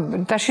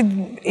tash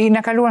i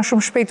në kaluan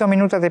shumë shpejt o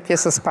minutat e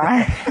pjesës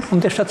parë.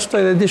 Unë desha të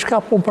shtoj dhe diçka,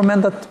 po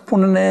përmendat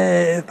punën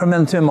të me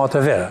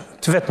motë vera.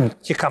 Të vetëm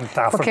që kam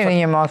të afër. Po keni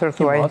një motër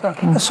tuaj?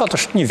 Sot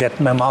është një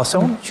vetë me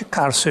masë unë, që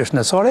ka arsyesh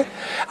nësore.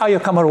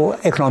 Ajo ka marru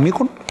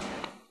ekonomikun,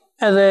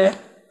 edhe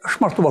është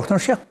martuar këtu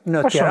në Shqip, në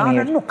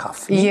Tiranë, nuk ka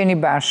fëmijë. Jeni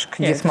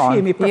bashkë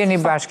gjithmonë. Jeni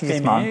bashkë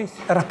gjithmonë.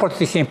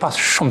 Raportet i kemi pas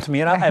shumë të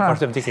mira, e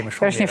vërtet i kemi shumë të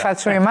mira. Është një fat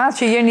shumë i madh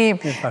që jeni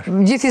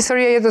gjithë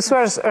historia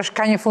jetësuar është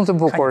ka një fund të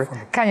bukur.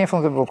 Ka një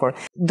fund të bukur.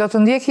 Do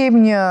të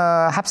ndjekim një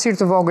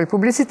hapësirë të vogël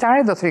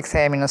publicitare, do të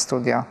rikthehemi në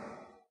studio.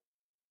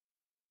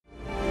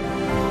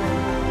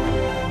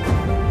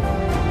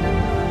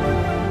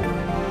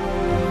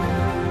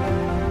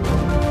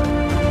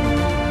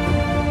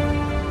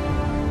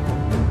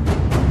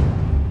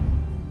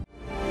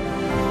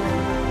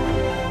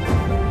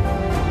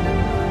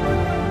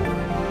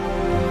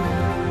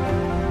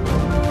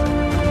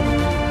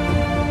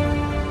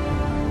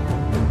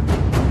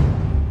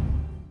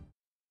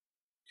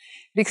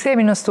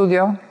 Rikthehemi në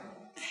studio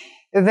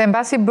dhe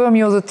mbasi bëm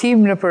një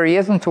udhëtim në për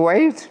jetën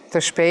tuaj, të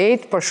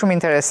shpejt, por shumë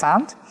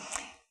interesant.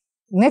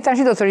 Ne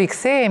tash do të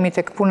rikthehemi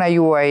tek puna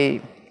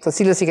juaj, të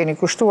cilës i keni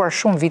kushtuar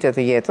shumë vite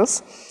të jetës,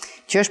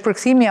 që është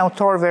përkthimi i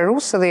autorëve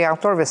rusë dhe i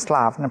autorëve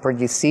slav në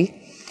përgjithësi,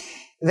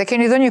 dhe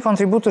keni dhënë një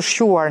kontribut të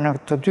shquar në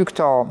të dy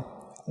këto,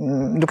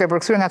 duke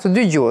përkthyer nga të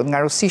dy gjuhët, nga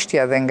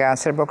rusishtja dhe nga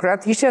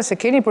serbokroatishtja, se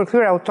keni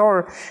përkthyer autor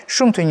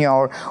shumë të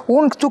njohur.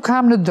 Unë këtu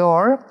kam në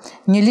dorë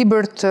një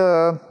libër të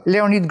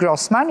Leonid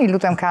Grossman, i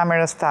lutem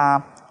kamerës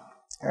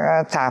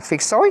ta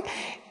fiksoj,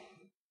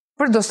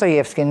 për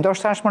Dostojevskin.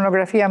 Ndoshta është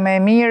monografia më e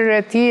mirë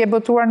e tij e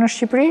botuar në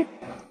Shqipëri?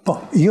 Po,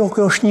 jo,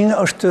 kjo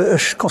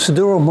është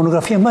konsideruar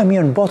monografia më e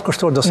mirë në botë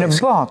kushtuar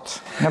Dostojevski.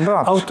 Në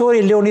botë. Autori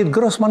Leonid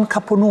Grossman ka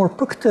punuar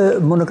për këtë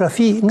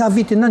monografi nga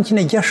viti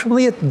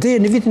 1916 dhe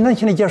në vitin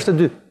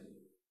 1962.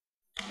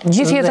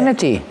 Gjithë jetën e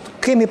tij.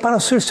 Kemi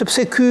parasysh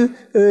sepse ky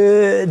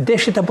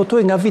deshi ta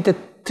botoi nga vitet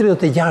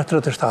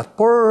 36-37,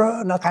 por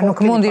në atë kohë nuk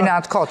mundi në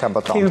atë kohë ta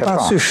botonte. Kemi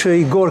parasysh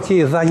i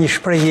Gorki dha një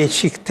shprehje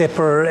çik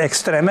tepër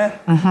ekstreme.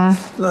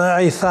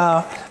 Ai tha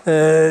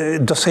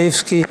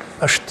Dostojevski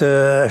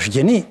është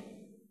gjeni,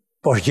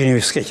 po është gjeni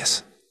i skeqjes.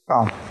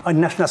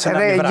 Nacional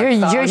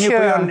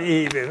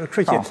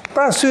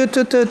pra arsye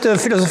të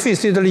filozofisë,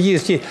 të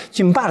ideologjisë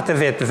që mbarte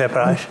vetë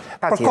vepra është.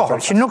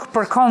 Që nuk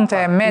përkonte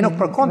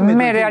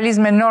me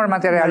realizme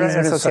normat e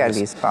realizmit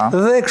socialist.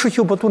 Dhe kështu që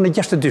u botu në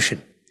 62-shin.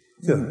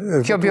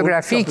 Kjo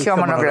biografi, kjo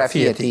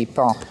monografi e tij,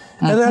 po.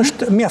 Edhe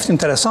është mjaft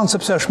interesant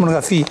sepse është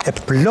monografi e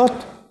plot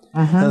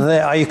dhe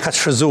ai ka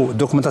shfrytzuar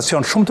dokumentacion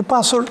shumë të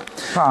pasur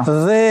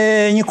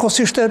dhe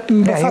njëkohësisht edhe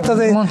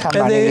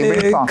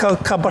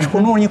ka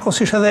bashkëpunuar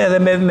njëkohësisht edhe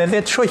me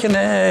vetë shoqen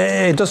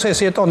e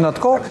Dostojevskit jeton në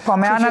atë kohë. Po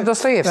me Ana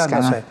Dostojevska.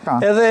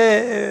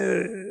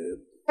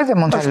 Edhe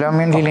mund të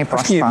lëmë lini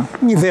poshtë.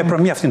 Një vepër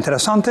mjaft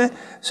interesante,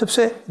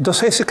 sepse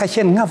Dostojevski ka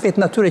qenë nga vetë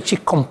natyrë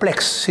çik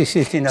kompleks si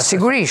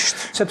sigurisht.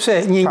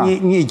 Sepse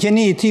një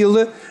gjeni i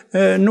tillë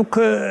nuk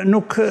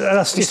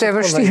rastisht. Ishte e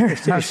vështirë.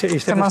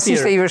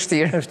 Ishte i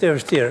vështirë. Është e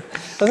vështirë.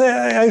 Dhe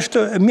ai është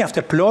mjaft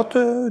e plotë,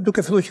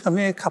 duke filluar që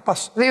ka pas.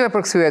 Dhe ju e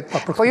përkthyet.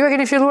 Po ju e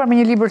keni filluar me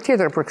një libër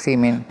tjetër për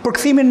kthimin. Për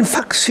kthimin në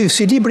fakt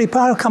si libri i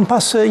parë kam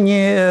pas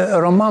një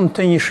roman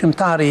të një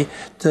shkrimtari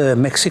të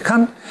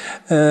meksikan,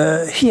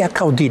 Hia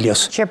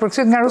Caudillos. Që e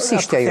përkthyet nga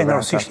rusishtja ju. Nga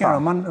rusishtja, një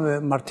roman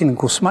Martin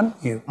Guzman,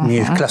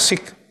 një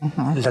klasik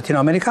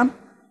latinoamerikan,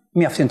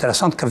 mjaft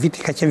interesant, ka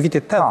qenë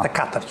viti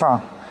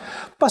 84.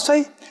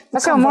 Pastaj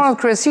u morët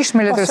kryesisht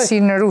me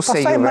letërsinë ruse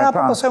juve.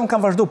 Pastaj unë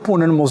kam vazhdu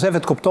punën në muzeve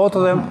të kuptohet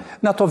edhe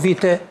në ato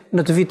vite,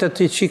 në të vitet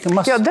të qikë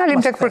mas... Jo,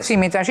 dalim tek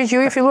përkthimi tash, që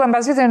ju i filluan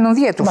mbas viteve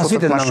 90 u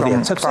futët më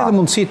shumë. Sepse edhe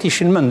mundësit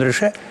ishin më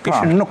ndryshe,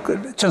 ishin nuk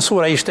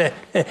censura ishte...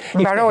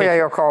 Mbaroj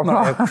ajo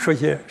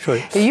kohë.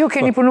 Ju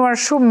keni punuar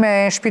shumë me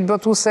shtëpitë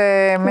botuese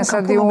me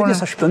sa di unë.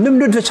 Në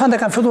mënyrë të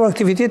veçantë kam filluar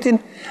aktivitetin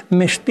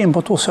me shtëpinë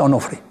botuese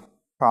Onofri.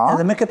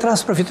 Edhe me këtë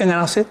rast përfitoj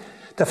nga rasti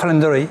të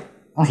falenderoj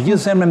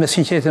gjithë zemrën me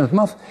sinqeritetin të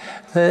madh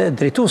dhe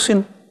drejtuesin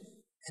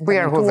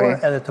Bujar Hudhri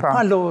edhe të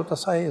palo të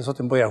saj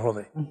zotin Bujar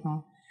Hudhri.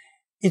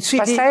 I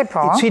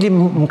cili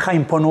më ka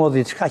imponuar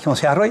diçka që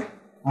mos e harroj,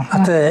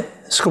 atë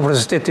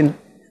skrupulozitetin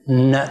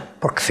në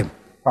përkthim.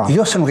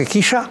 Jo se nuk e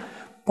kisha,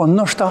 po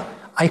ndoshta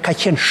ai ka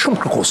qenë shumë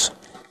kërkues.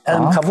 Edhe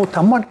më ka vutë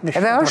tamam në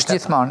Edhe është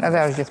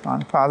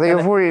gjithmonë. Po, dhe ju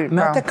vuri.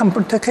 Me atë kam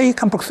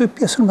përkthy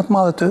pjesën më të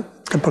madhe të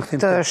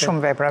përkthim. Të shumë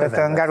veprave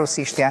të nga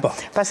rusishtja.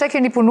 Pastaj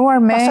keni punuar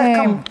me... Pastaj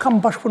kam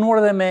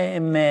bashkëpunuar edhe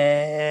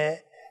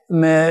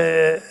me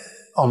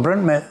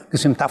Ombrën, me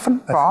Gësim Tafën.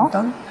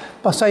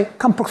 Pastaj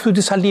kam përkthy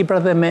disa libra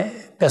dhe me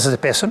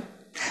 55-ën.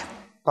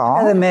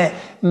 Edhe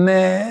me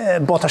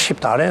bota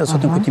shqiptare,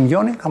 zotin Kujtim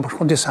Gjoni, kam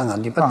bashkëpunuar disa nga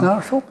librat në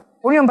ashtu.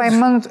 Unë ju mbaj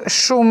mend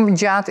shumë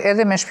gjatë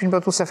edhe me shtëpinë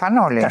botuese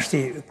Fanoli.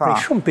 Tashti,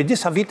 prej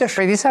disa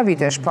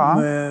vitesh, po.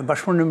 Me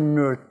bashkëpunim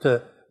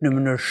në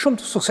mënyrë shumë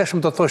të suksesshëm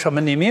të thosha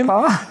mendimim,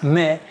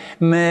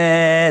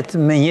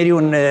 me njeriu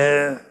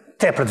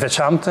tepër të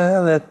veçantë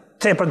dhe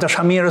tepër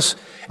dashamirës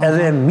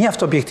edhe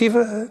mjaft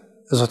objektive,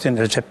 zotin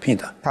Recep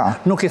Pinta.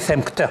 Nuk i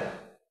them këtë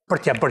për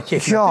t'ia bërë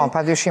keq. Jo,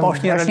 padyshim.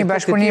 Është një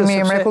bashkëpunim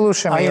i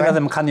mrekullueshëm. Ai edhe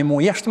më ka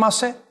ndihmuar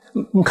jashtëmase,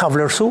 më ka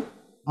vlerësuar.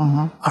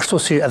 Ashtu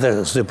si edhe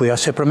zë buja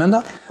se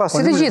përmenda. Po,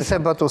 si të gjithë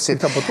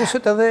botuesit.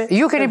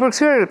 Ju keni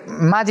përkthyer,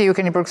 madje ju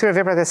keni përkthyer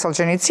veprat e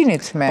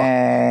Solxhenicinit me...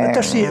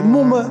 Tashti,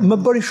 mu më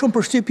bëri shumë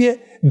përshtypje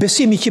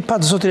besimi që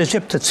pat zoti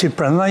Recep të cilë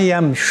prandaj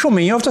jam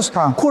shumë i njoftës,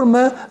 kur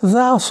më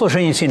dha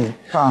Solxhenicinin.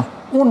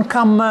 Unë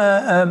kam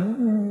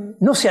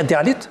nusja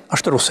djalit,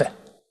 është ruse.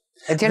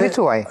 E djalit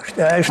tuaj?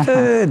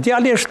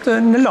 Djali është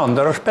në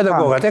Londër, është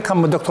pedagog atë,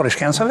 kam doktor i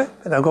shkencave,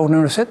 pedagog në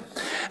universitet,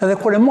 edhe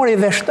kur e mori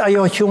vesh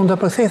ajo që unë të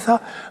përkthej,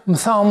 më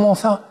tha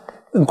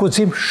në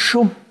guxim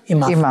shumë i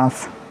madh.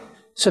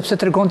 Sepse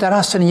tregonte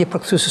rastin e një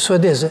përkthyese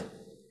suedeze,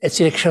 e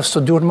cila kishte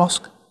studiuar në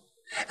Moskë,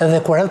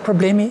 edhe kur erdhi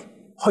problemi,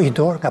 hoi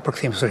dorë nga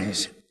përkthimi i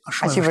Solxhenicit.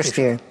 Aq i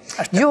vështirë.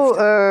 Ju,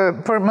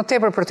 më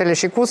tepër për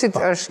teleshikuesit,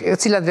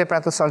 cilat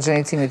vepra të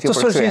Solxhenicinit ju përkthyer? Të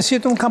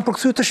Solxhenicit unë kam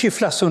përkthyer të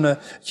shiflas unë,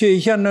 që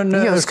janë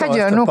në... Jo, s'ka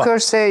gjë, nuk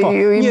është se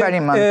ju i mbani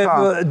mend.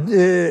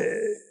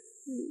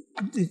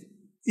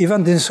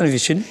 Ivan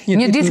Denisovicin.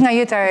 Një ditë nga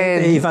jeta e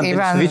Ivan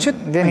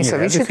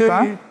Denisovicit, po.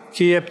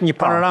 Që jep një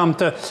panoram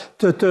të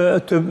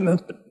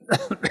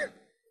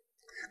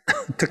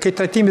këtë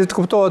trajtimit të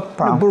kuptohet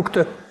në burg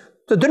të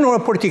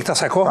dënuar politik të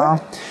asaj kohe.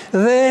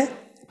 Dhe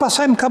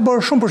pasaj më ka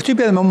bërë shumë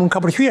përshtypje dhe më ka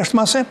përqyj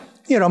jashtëmase,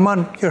 një roman,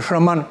 që është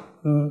roman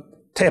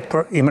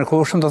tepër i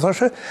mrekullueshëm të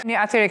thoshe.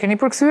 Atëherë keni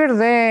përkthyer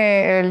dhe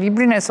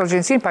librin e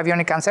Solxhenicit,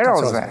 Pavioni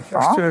Kancerozve.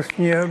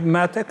 Është një me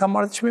atë ka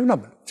marrë çmimin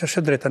Nobel, që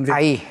është drejta në vit.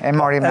 Ai e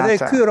mori me atë.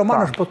 Edhe ky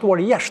roman është botuar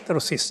jashtë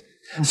Rusisë,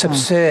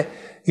 sepse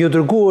ju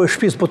dërguar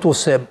shtëpisë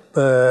botuese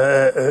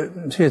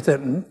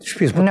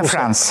në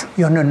Francë.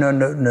 Jo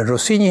në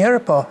Rusi një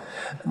herë, po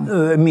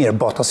mirë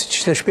bota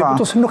siç ishte shtëpi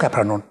botuese nuk e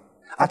pranon.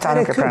 Ata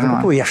nuk e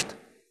pranon.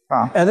 Jashtë.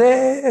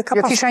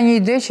 Jo kisha një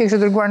ide që kështë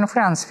dërguar në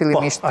Francë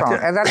fillimisht, po.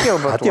 Edhe atje u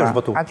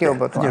botua. Atje u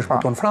botua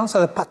në Francë,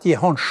 edhe pat një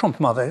honë shumë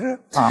të madhe.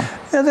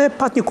 Edhe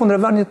pat një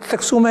kundërvënie të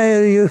theksuar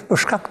për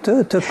shkak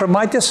të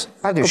përmbajtjes.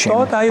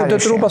 Kuptohet, ajo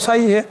detyrua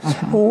pasaj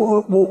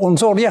u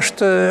nxor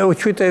jashtë, u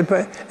quajte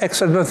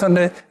ekse,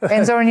 thënë. E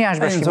nxorën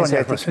jashtë Bashkimin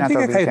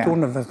Sovjetik.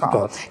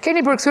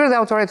 Keni përkthyer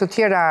dhe autore të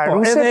tjera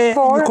ruse,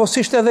 por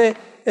njëkohësisht edhe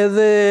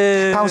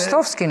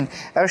Paustovskin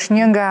është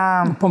një nga...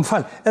 Po më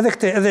falë,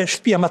 edhe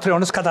shtëpia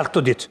Matrionës ka dalë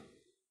këto ditë.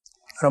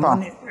 Po,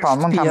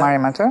 mund ta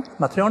marrim atë.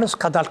 Matrionës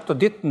ka dalë këto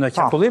ditë në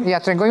qarkullim.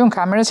 Ja tregoj unë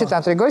kamerën si ta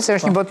tregoj, se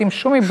është një botim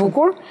shumë i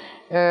bukur.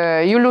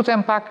 Ju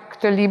lutem pak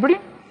këtë libri.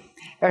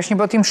 Është një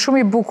botim shumë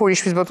i bukur i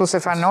shtëpisë botuese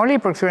Fanoli,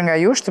 përkthyer nga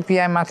ju,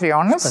 shtëpia e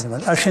Matrionës.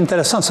 Është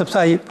interesant sepse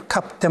ai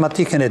ka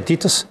tematikën e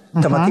ditës,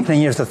 tematikën e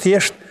njerëz të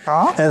thjeshtë,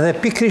 edhe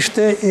pikërisht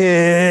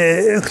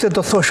këtë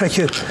do thosha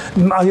që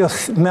ajo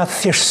me atë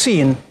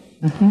thjeshtësinë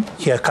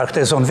që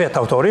karakterizon vetë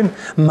autorin,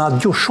 me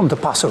atë gjuhë shumë të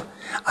pasur.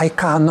 Ai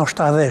ka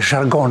ndoshta edhe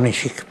zhargonin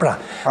çik. Pra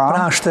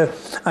është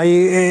ai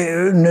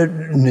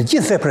në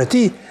gjithë veprat e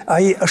tij,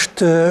 ai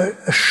është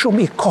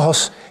shumë i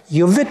kohës,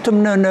 jo vetëm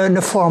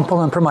në formë,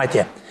 por në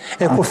përmbajtje.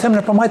 E kur them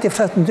në përmbajtje,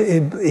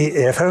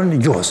 i referon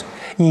në gjuhës.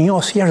 Një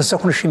njohës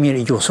jashtëzakonisht i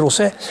mirë i gjuhës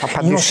ruse,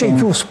 një njohës i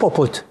gjuhës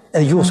popullit,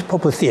 e gjuhës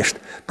popullit thjesht.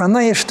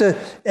 Prandaj është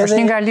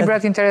një nga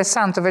librat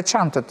interesant të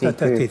veçantë të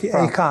tij.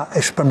 Ai ka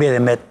është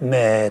përmbledhje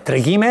me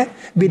tregime,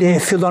 bile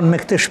fillon me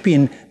këtë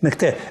shtëpinë, me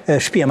këtë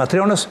shtëpi e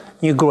Matrionës,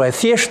 një grua e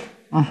thjeshtë,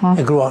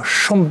 e grua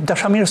shumë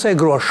dashamirëse, e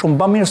grua shumë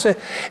bamirëse,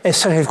 e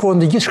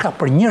sakrifikuar në gjithçka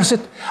për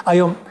njerëzit,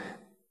 ajo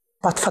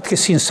pat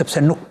fatkesin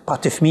sepse nuk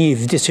pati fëmijë,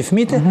 vdisi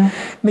fëmijët,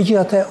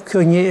 megjithatë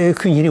ky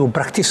njeriu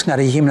braktis nga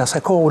regjimi në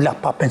asaj kohe, u la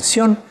pa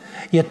pension,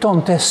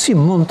 jetonte si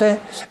mundte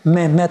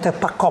me të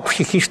pa kopsh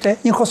që kishte,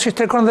 njëkohësisht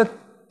tregon dhe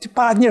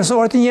pa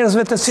njerëzore të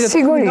njerëzve të cilët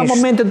nga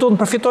momente duhet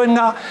të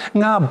përfitojnë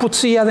nga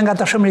butësia dhe nga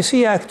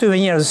dashëmërësia e këtyre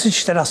njerëzve, siç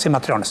ishte rasti i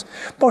Matronës.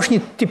 Po është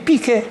një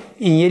tipike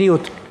i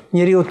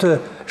njeriu të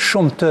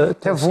shumë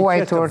të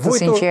vuajtur, të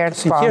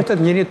sinqertë,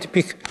 njeriu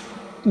tipik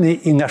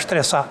nga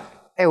shtresa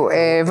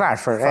e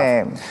varfër.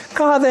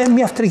 Ka edhe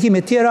mjaft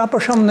tregime tjera,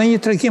 për shembull në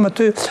një tregim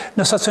aty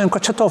në stacionin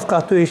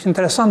Koçetovka, aty ishte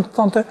interesant,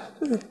 thonte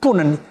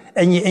punën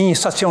e një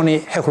stacioni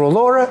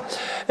hekullore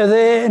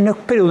edhe në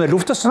periudhën e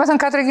luftës.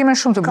 Domethënë ka tregime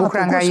shumë të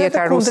bukura nga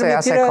jeta ruse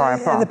asaj kohe,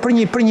 po.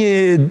 Edhe për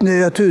një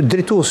aty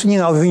drejtues,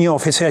 një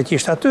oficer që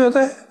ishte aty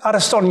edhe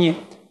arreston një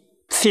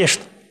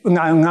thjesht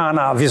nga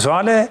ana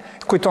vizuale,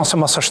 kujton se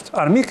mos është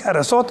armik,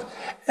 arrestot,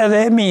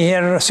 edhe mi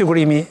herë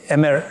sigurimi e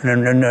merë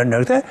në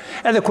këte,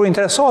 edhe kur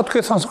interesohet,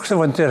 këtë thonë se kështë të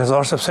vënd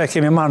interesohet, sepse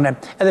kemi marrë ne,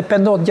 edhe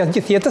pendohet gjatë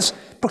gjithë jetës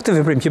për këtë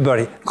veprim që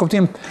bëri.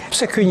 Kuptim,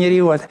 pse ky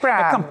njeriu atë.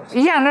 Pra,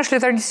 janë është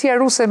letargjësia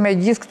ruse me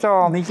gjithë këto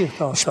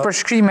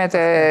përshkrimet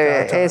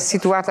e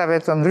situatave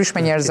të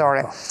ndryshme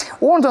njerëzore.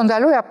 Unë do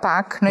ndaloja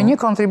pak në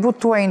një kontribut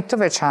tuaj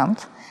të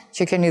veçantë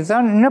që keni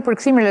dhënë në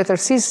përkthim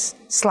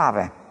letërsisë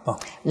slave.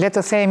 Le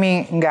të themi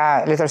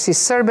nga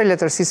letërsisë sërbe,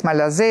 letërsisë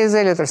malazeze,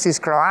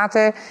 letërsisë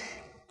kroate,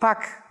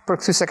 pak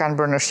përkthyse kanë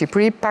bërë në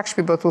Shqipëri, pak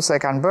shpjegatuese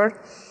kanë bërë,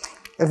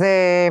 dhe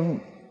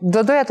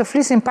do doja të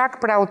flisim pak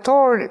për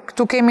autor.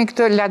 Këtu kemi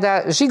këtë Lada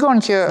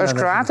Zhigon që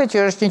është kroate,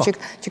 që është një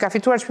që ka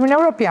fituar çmimin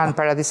evropian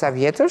para disa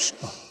vjetësh,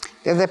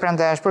 dhe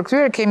prandaj është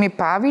përkthyer. Kemi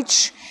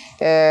Pavić,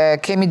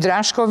 kemi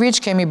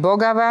Drašković, kemi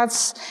Bogavac,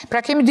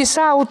 pra kemi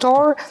disa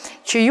autor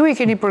që ju I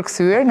keni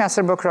përkthyer nga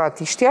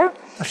serbo-kroatishtja.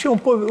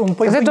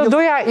 Dhe do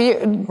doja,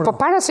 po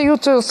para se ju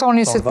të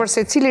thoni se për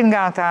secilin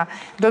nga ata,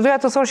 do doja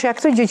të thoshja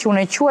këtë gjë që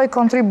unë e quaj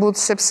kontribut,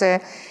 sepse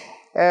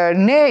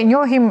ne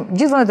njohim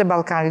gjithë vendet e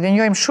Ballkanit, ne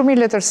njohim shumë I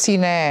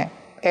letërsinë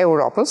e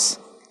Europës,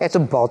 e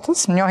të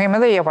botës, njohim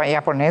edhe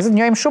japonezët,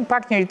 njohim shumë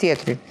pak njëri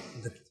tjetrin.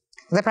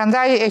 Dhe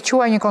prandaj e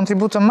quaj një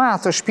kontribut të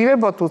madh të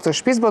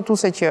shtëpisë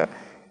botuese që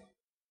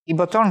I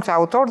boton këtë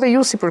autor dhe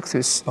ju si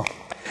përkthyes.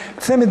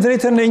 Themi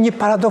drejtën e një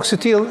paradoks I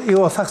tillë,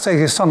 jo thakë se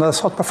ekziston edhe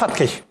sot për fat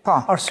keq.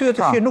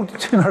 Arsyet është nuk të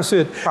them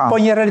arsyet, po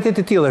një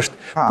realitet I tillë është.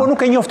 Po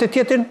nuk e njoftë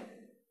tjetrin,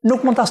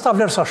 nuk mund ta sta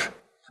vlerësosh.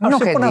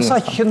 Nuk e di. Sa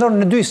që qëndron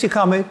në dy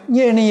sikame,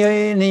 një në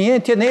një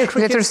tjetër në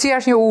kështu.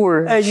 Letërsia është një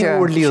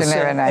urë që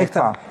neve na.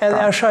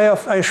 Edhe është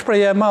ajo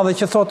shprehja e madhe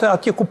që thotë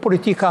atje ku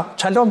politika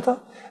çalonta,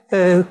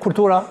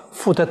 kultura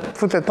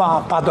futet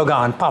pa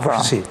dogan, pa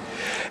vështirësi.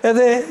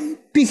 Edhe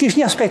pikërisht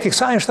një aspekt I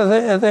kësaj është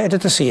edhe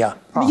letërsia.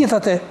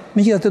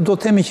 Megjithatë do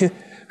të themi që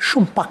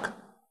shumë pak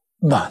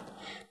bëhet.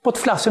 Po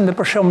të flasim dhe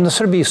për shembull në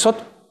Serbi sot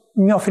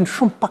njohin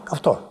shumë pak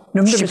autor.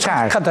 Në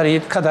mënyrë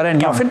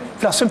Kadaren njohin,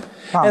 flasim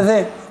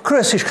edhe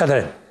kryesisht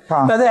Kadaren.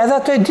 Edhe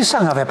ato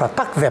disa nga veprat,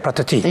 pak veprat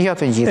e tij. Jo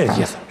të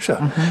gjitha.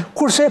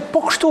 Kurse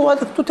po kështu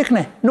edhe këtu tek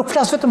ne, nuk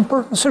flas vetëm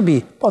për në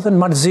Serbi, po edhe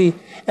në Malzi,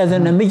 edhe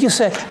në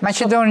megjithëse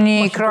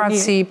Maqedoni,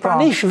 Kroaci, po.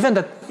 Pranisht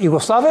vendet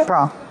jugoslave.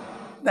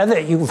 Edhe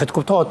ju vetë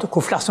kuptohet ku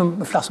flasim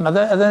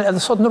edhe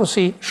sot në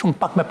Rusi shumë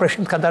pak me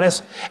Prishtinë Kadares,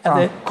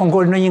 edhe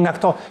Kongol në një nga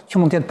këto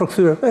që mund të jetë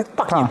përkthyer,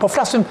 pak një, po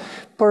flasim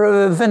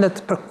për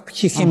vendet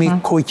që kemi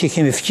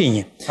kemi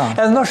fqinje.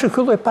 Edhe ndoshta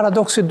ky lloj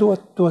paradoksi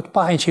duhet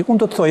pahen që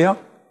unë do të thoja,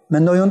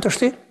 mendoj unë të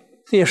shti,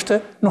 thjesht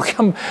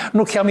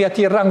nuk jam I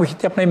atij rangu që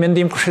t'jap në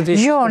mendim kush e di.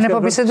 Jo, ne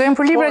po bisedojmë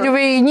për libra,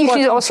 juve I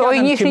njihni ose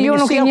I njihni ju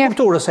nuk I njeh.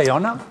 Kulturës e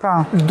jona.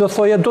 Do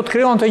thoja do të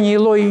krijonte një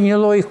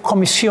lloj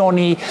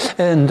komisioni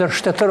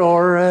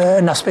ndërshtetëror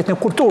në aspektin e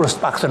kulturës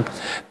të paktën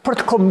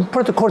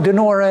për të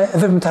koordinuar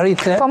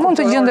veprimtaritë. Po mund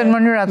të gjenden në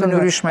mënyra të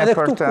ndryshme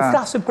për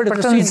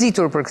të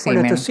nxitur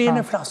përkthimin. Për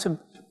letërsinë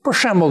flasim. Për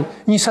shembull,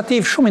 një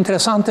iniciativë shumë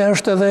interesante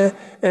është edhe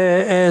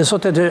e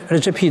zotit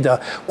Recep Hida,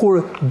 kur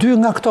dy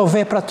nga këto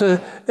vepra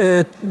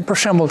për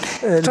shembull,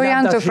 këto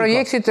janë të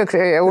projektit të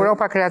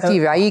Europa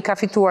Kreative, ai ka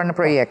fituar në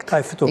projekt. Ka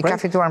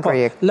fituar në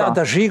projekt.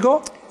 Lada Zhigo,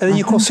 edhe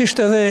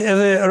njëkohësisht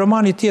edhe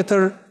romani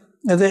tjetër,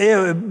 edhe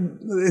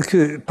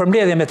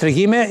përmbledhje me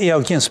tregime I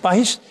Eugen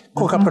Spahić,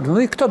 Koka për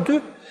të këto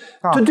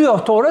të dy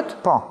autorët,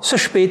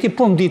 së shpejti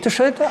punë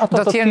ditësh,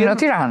 do të jenë në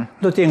Tiranë.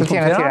 Do të jenë në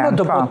Tiranë,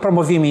 do bëhet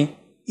promovimi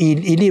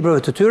I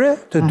librave të tyre,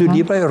 të dy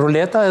libra,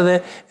 Ruleta edhe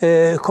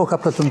Koka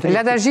për të mëtëri.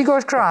 Lada Zhigo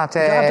është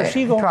kroate. Lada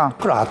Zhigo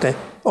kroate.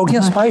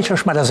 Eugen Spahić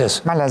është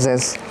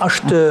malazez.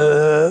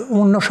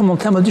 Unë në shumë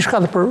mund të themë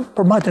diçka dhe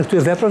për majtën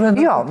këtyre veprave.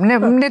 Jo,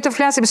 ne të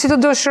flasim, si të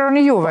do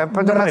shëroni juve,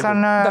 për do me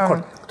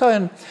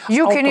thënë...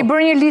 Ju keni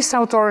bërë një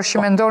listë autorës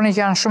që mendoni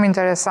që janë shumë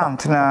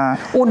interesant në...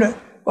 Unë,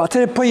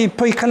 atëre po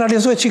I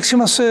kanalizoj qikë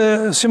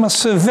si mas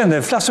vende,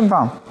 flasim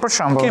për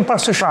shembull. Kemë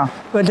parasysh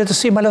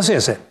letërsi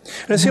malazeze.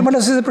 Letërsi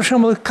malazeze për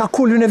shembull ka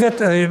kulun e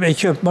vetë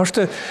që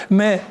është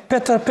me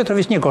Petar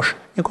Petrović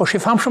Njegoš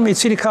I famshëm I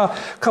cili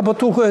ka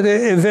botuar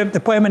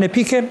poemën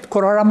epike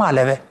Kurora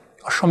Maleve.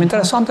 Është shumë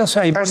interesante se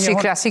ai është si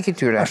klasik I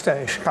tyre.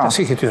 Është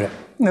klasik I tyre.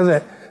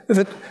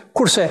 Edhe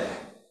kurse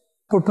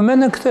kur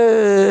përmendën këtë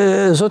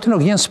zotin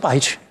Eugen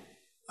Spahić,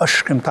 është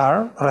shkrimtar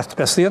rreth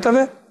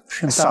 50-ave,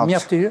 shkrimtar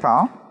mjaft i ri,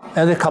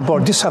 edhe ka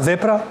bërë disa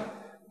vepra,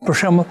 për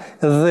shembull,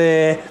 dhe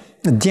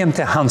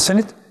Djemtë e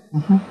Hansenit,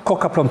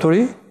 Koka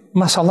Promturi,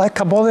 masallaj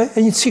ka bërë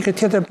edhe një cikël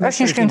tjetër.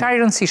 Është një shkrimtar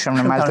i rëndësishëm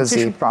në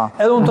Maltëzi, po.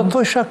 Edhe unë do të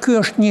thosha ky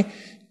është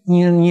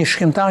një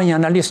shkrimtar, një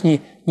analist,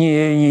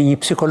 një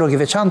psikolog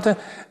i veçantë,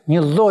 një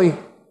lloj,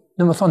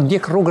 domethënë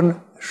ndjek rrugën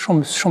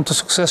shumë të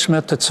suksesshme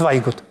të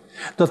Cvajgut.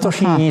 Do të thosh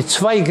një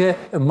Cvajg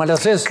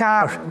malazez.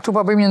 Tu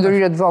po bëjmë një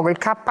ndërhyrje të vogël.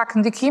 Ka pak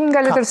ndikim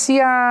nga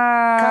letërsia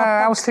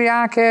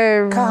austriake,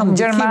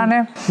 gjermane?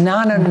 Në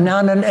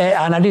anën e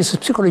analizës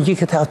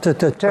psikologjike të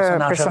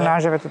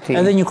personazheve të tij.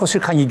 Edhe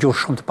njëkohësisht ka një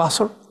gjuhë shumë të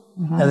pasur,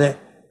 edhe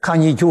ka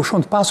një gjuhë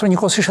shumë të pasur,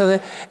 njëkohësisht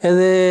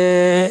edhe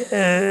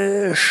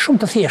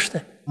shumë të thjeshtë.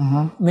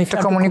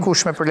 Të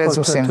komunikueshme për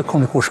lexuesin. Të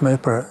komunikueshme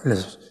për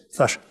lexuesin.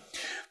 Thash.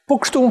 Po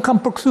kështu unë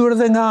kam përkthyer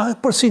edhe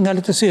nga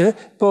letërsia,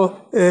 po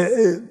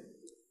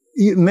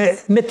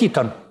me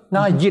Titon,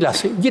 nga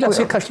Gjilasi.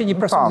 Gjilasi ka qenë një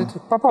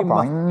personalitet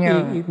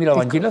i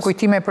Milovan Gjilas.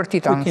 Kujtime për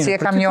Titon, si e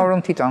kam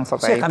njohur Titon,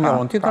 thotë ai. Si e kam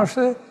njohur Titon,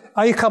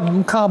 ai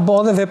ka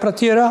bërë dhe vepra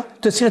tjera,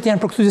 të cilat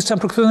janë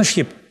përkthyer në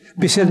shqip.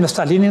 Bisedë me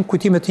Stalinin,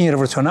 kujtime të një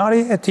revolucionari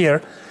e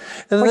tjerë.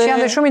 Po që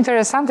janë dhe shumë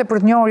interesante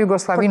për të njohur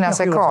Jugosllavinë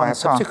asaj kohe.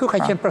 Sepse ky ka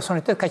qenë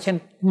personalitet, ka qenë,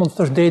 mund të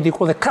thosh, deri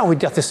diku dhe krau i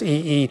djathtas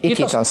i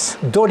Titos.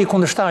 Doli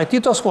kundërshtar i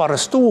Titos, u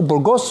arrestu, u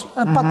burgos,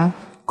 pat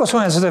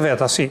konsekvencët e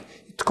veta si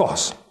të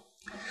kohës.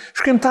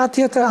 Shkrimtar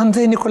tjetër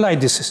Andrej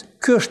Nikolaidis.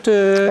 Ky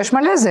është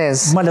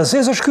malazez.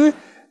 Malazez është ky,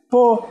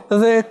 po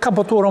dhe ka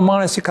botuar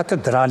romane si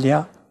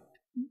Katedralja,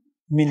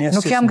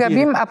 Nuk jam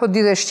gabim apo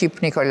di dhe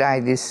shqip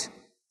Nikolaidis?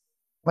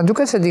 Më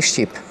duket se di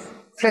shqip.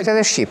 Flet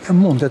edhe shqip.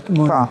 Mundet.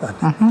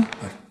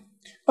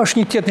 Është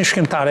një tjetër një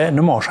shkrimtare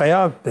në moshë,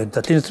 aja,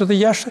 datinit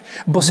 36,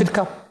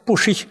 Bosilka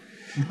Pushiq,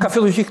 ka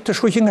fillu të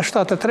shkruaj nga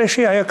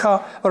 73, aja ka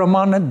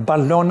romanet,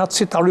 balonat,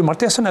 si ta luaj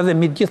martesën, edhe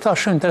mi gjitha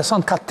shumë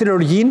interesant, ka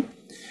trilogjinë,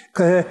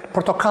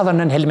 Portokallën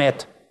në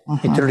Helmet,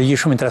 një trilogji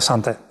shumë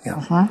interesante.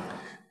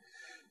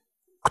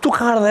 Këtu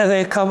ka ardhe edhe,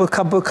 ka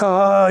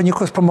një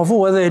kohës promovu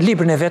edhe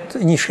librin e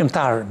vetë një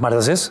shkrimtar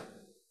malazez,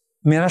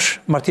 Mirash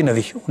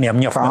Martinović, unë jam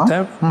njoft me të,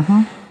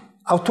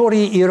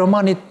 autori i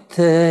romanit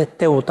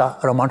Teuta,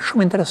 roman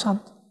shumë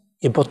interesant,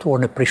 i botuar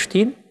në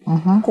Prishtinë,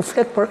 ku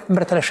flet për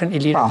mbretëreshën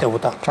Ilirë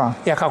Teuta.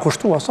 Ja ka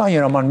kushtuar sa një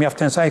roman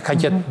mjaft interesant, ka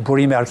gjetë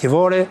burime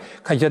arkivore,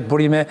 ka gjetë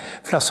burime,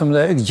 flasëm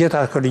dhe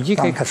gjeta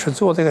arkeologjike, ka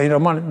shfrytzuar dhe ka një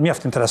roman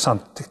mjaft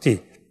interesant të këtij.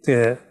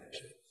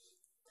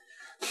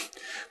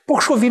 Po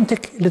kështu vim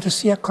tek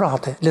letërsia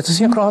kroate.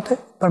 Letërsia kroate,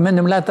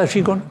 përmendim Lajta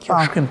Zhigon,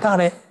 kjo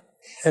shkrimtare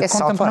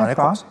kontemporane,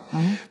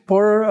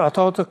 por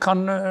ato të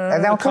kanë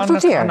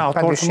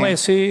autor të mëdhenj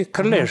si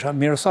Kërlezha,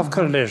 Miroslav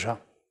Kërlezha,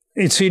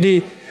 i cili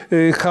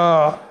ka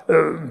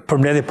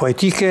përmbledhje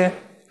poetike,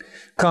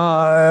 ka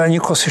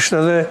njëkohësisht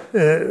edhe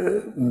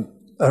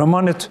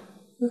romanet,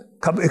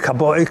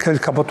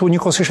 ka botu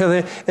njëkohësisht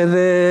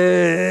edhe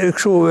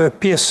kështu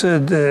pjesë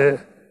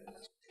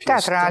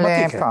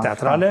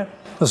teatrale,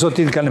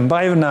 Zotit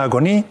Galimbajev në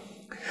Agoni,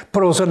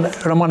 prozën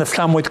romanet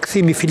Flamojt,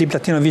 Kthimi Filip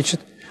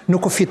Latinovicit,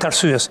 Nuk u fit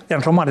arsyes,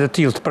 janë romanet e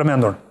tillë të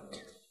përmendur.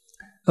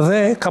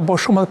 Dhe ka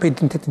bërë shumë edhe për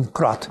identitetin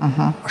kroat.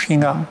 Është një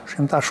nga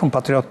shkrimtar shumë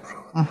patriot,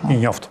 një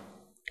njoft.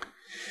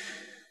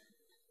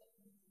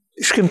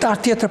 Shkrimtar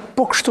tjetër,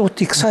 po kështu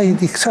i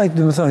kësaj,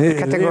 domethënë,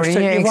 kategorie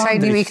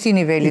i këtij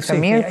niveli të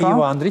mirë, po.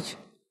 Ivo Andrić.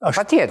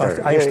 Patjetër,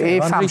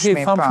 i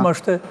famshëm.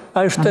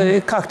 Ai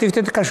ka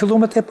aktivitete ka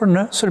zhvilluar tepër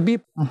në Serbi.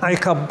 Ai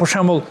ka për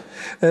shembull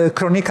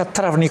Kronika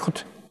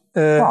Travnikut.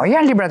 Po,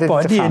 janë librat e tij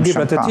të famshëm.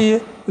 Librat e tij,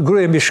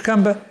 Gruaja mbi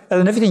shkëmbë,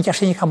 edhe në vitin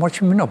 61 ka marrë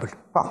çmimin Nobel.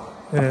 Po.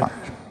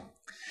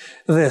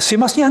 Dhe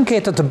sipas një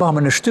ankete të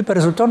bame në Shtyp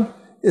rezulton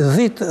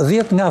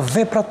 10 nga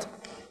veprat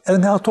edhe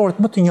nga autorët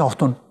më të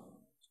njohtur.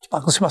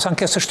 Pak sipas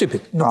ankesës së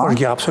Shtypit, nuk është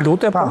gjë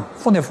absolute, po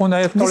fundi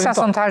ajo disa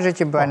sondazhe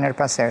që bëhen her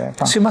pas here.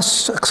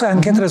 Sipas kësaj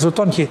ankete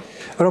rezulton që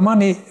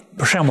romani,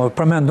 për shembull,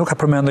 nuk e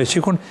përmendoj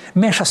sikun,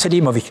 Mesha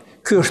Selimović,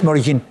 ky është me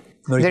origjinë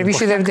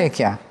Dervishi dhe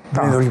vdekja.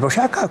 Dervishi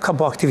Boshnjaka ka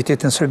bërë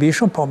aktivitete në Serbi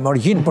shumë, po me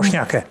origjinë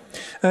boshnjake.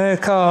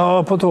 Ka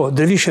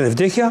Dervishi dhe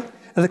vdekja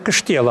dhe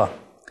Kështjella.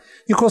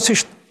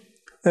 Njëkohësisht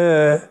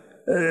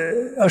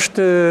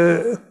është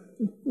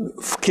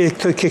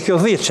kjo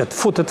 10 që të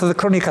futet edhe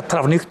Kronika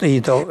Travnikut në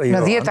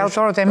 10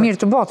 autorët e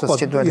mirë të botës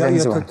që duhet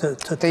lexuar.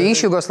 Të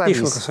ish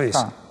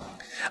Jugosllavisë.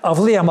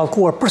 Avllia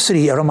mallkuar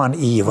përsëri roman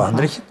i Ivo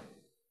Andrićit.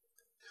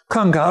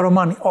 Ka nga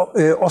romani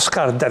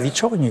Oskar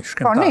Daviçov, një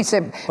shkrimtar. Po,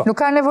 nëse nuk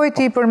ka nevojë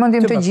të i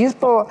përmendim të gjithë,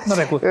 po në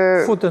rregull,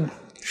 futen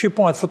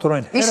shqiponët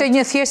fluturojnë. Ishte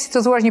një thjesht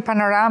të thuash një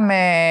panoramë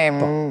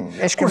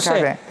e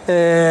shkrimtarëve.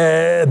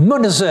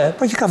 MNZ,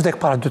 po që ka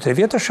vdek para 2-3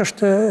 vjetësh,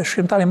 është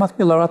shkrimtari më i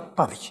Milorad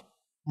Pavić.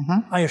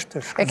 Ai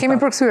është shkrimtar. E kemi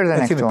përkthyer dhe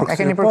ne këtu. E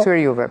keni përkthyer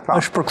juve, po.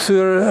 Është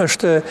përkthyer,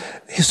 është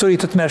histori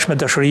të tmerrshme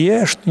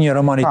dashurie, është një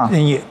roman,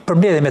 një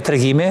përmbledhje me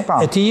tregime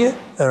e tij,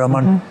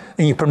 roman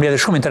një përmbledhje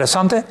shumë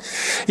interesante,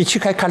 i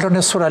që ka kalon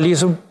në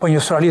surrealizëm, po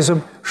një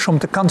surrealizëm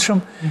shumë të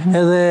këndshëm,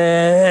 edhe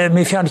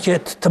me fjalë që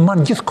të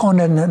manë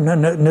gjithkohë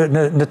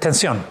në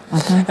tension.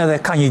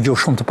 Edhe ka një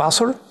gjuhë shumë të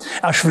pasur,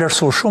 është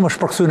vlerësuar shumë,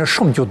 është përkthyer në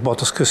shumë gjuhë të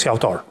botës ky si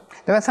autor.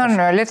 Do me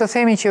thënë, le të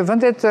themi që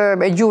vendet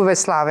e gjuhëve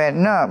slave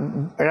në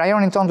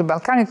rajonin tonë të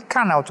Ballkanit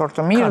kanë autor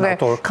të mirë dhe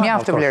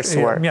mjaft të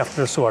vlerësuar. Mjaft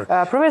të vlerësuar.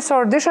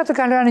 Profesor, desha të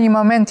kalojmë në një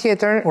moment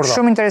tjetër,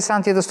 shumë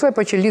interesant jetës tuaj,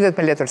 por që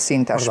lidhet me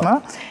letërsinë tashmë.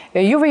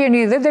 Juve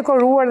jeni dhe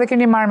dekoruar dhe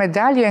keni marrë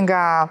medalje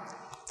nga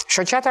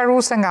shoqata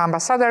ruse, nga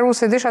ambasada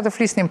ruse, desha të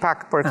flisnim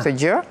pak për këtë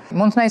gjë.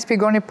 Mund të na i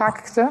shpjegoni pak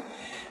këtë?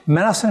 Me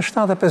rastin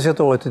 75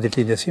 vjetore të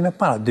ditëlindjes sime,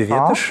 para 2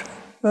 vjetësh.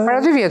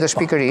 Para 2 vjetësh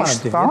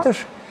pikërisht. Para 2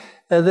 vjetësh.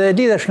 Edhe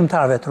lidhe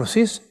shkrimtarëve të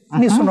Rusisë,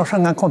 nisur ndoshta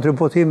nga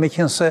kontributi me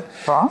qenë se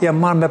jam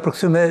marrë me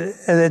përkthyme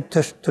edhe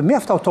të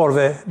mjaft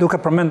autorëve, duke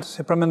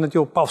përmendet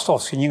ju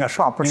Paustovski, një nga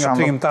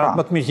shkrimtarët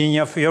më të mirë që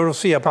njeh jo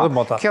Rusia, por edhe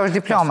bota. Kjo është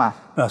diploma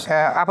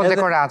apo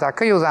dekorata?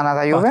 Kë ju dhanë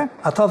ata juve?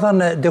 Ata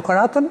dhanë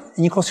dekoratën,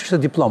 njëkohësisht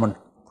diplomën.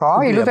 Po,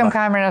 i lutem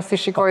kamerën si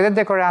shikoj dhe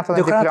dekoratën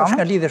dhe diplomën. Dekorata është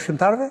nga lidhja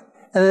shkrimtarëve,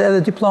 edhe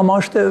diploma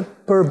është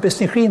për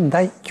besnikëri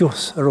ndaj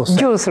gjuhës ruse.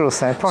 Gjuhës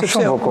ruse, po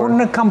shumë bukur.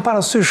 Unë kam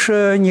parasysh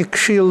një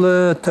këshill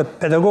të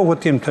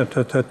pedagogut tim të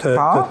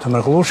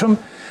mrekullueshëm,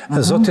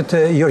 zotit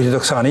Jorgji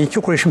Doksani,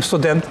 që kur ishim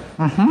student,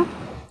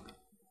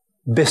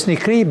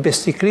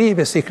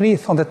 besnikëri,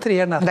 thonë 3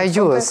 herë na. Ndaj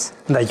gjuhës.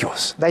 Ndaj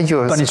gjuhës. Ndaj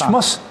gjuhës. Bani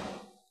çmos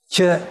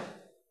që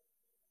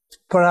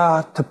para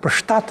të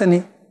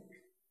përshtateni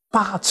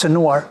pa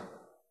cënuar,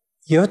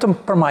 jo vetëm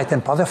përmajten,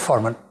 pa dhe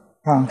formën,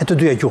 e të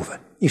dyja gjuhëve.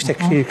 Ishte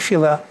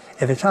këshilla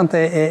e veçante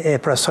e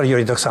profesor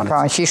Jorgji Doksanit. Po,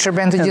 që i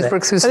shërben të gjithë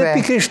përkthyesve. Edhe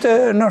pikërisht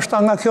ndoshta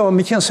nga kjo,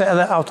 meqense se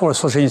edhe autori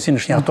Solzhenitsyn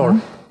është një autor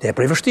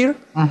tepër i vështirë,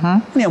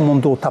 unë jam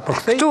mundu ta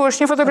përkthej. Këtu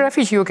është një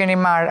fotografi që ju keni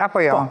marrë,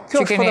 apo jo? Kjo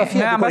është fotografi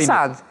në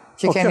ambasadë.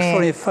 Po, kjo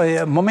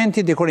është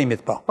momenti i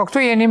dekorimit, po. Po,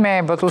 këtu jeni me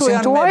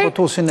botusin tuaj, me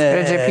botusin e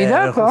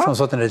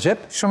zotin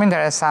Recep. Shumë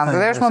interesant.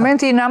 Dhe është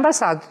momenti në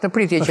ambasadë, në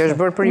pritje që është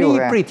bërë për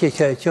juve. Një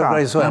pritje që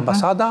organizoi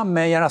ambasada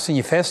me rasti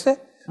një feste.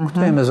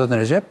 Këtu e me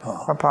zotin Recep.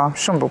 Po,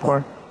 shumë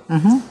bukur.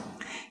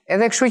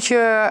 Edhe kështu që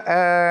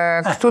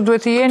këtu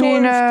duhet të jeni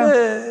në...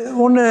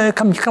 Unë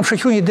kam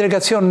shoqëruar një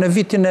delegacion në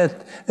vitin e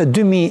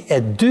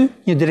 2002,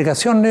 një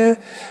delegacion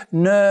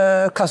në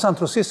Kazan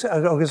të Rusisë,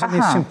 organizuar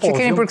një simpozium. Që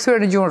keni përkthyer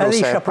në gjuhën ruse.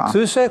 Edhe isha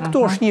përkthyese,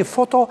 këtu është një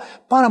foto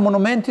para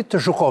monumentit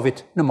të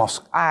Zhukovit në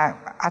Moskë.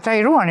 Ata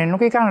i ruanin,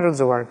 nuk i kanë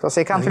rrëzuar,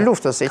 ose i kanë të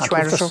luftës, i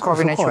quajnë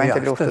Zhukovin e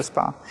quajnë të luftës,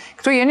 po.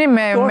 Këtu jeni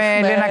me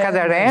Lena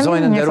Kadaren,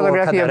 një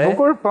fotografi e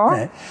bukur, po.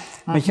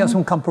 Me qenë se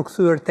unë kam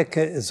përkthyer tek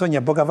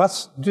zonja Bogavac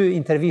 2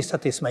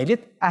 intervistat e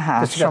Ismailit,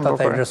 të cilat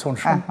ata i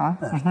vlerësojnë shumë.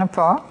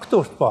 Po. Këtu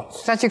është, po.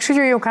 Sa që kështu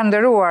që ju kanë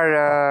nderuar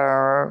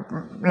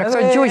në këtë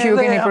gjuhë që ju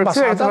keni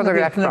përkthyer të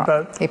fotografi.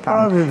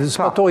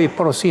 Zbatoi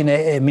porosinë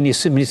e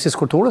Ministrisë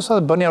Kulturës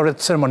dhe bëni orë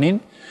ceremoninë,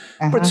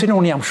 për të cilën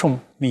unë jam shumë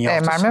mirë.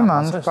 Marr me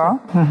mend, po.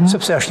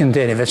 Sepse është një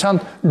ndjenjë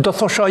veçantë, do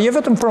thosha jo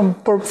vetëm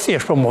për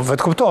thjesht për mua,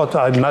 vetë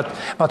kuptohet, ma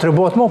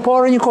atribuohet mua,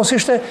 por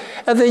njëkohësisht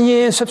edhe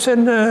sepse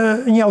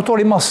një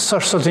autor i madh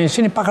është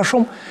Solzhenitsyn, pak a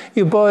shumë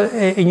i bë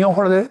i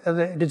njohur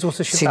edhe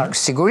lexuesve shqiptar.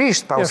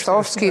 Sigurisht,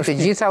 Paustovski, të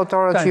gjithë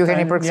autorët që ju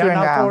keni përkthyer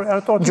nga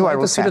gjuha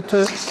ruse.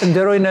 Të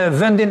nderojnë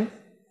vendin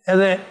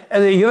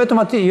edhe jo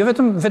vetëm aty, jo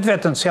vetëm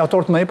vetveten si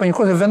autor të mëdhenj, por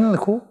njëkohësisht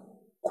vendin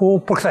ku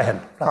përkthehen.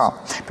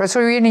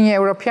 Profesor, ju jeni një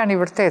europian i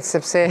vërtet,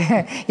 sepse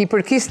i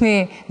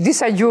përkisni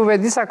disa gjuhëve,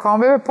 disa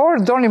kombeve,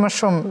 por doni më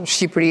shumë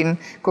Shqipërinë,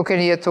 ku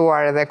keni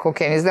jetuar edhe ku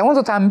keni. Dhe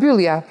unë do ta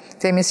mbyllja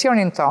të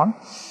emisionin ton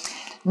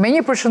me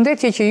një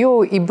përshëndetje që ju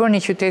i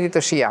bëni qytetit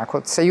të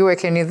Shijakut, se ju e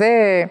keni dhe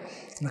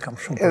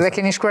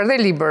keni shkruar dhe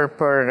libër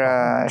për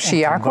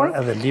Shijakun,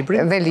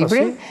 dhe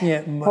librin,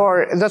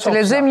 por do të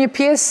lexojmë një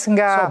pjesë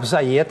nga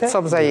Sobzajete.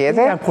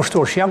 Janë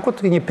kushtuar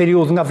Shijakut një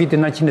periudhë nga viti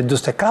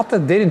 1944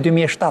 deri në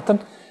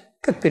 2007,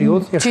 këtë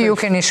periudhë që ju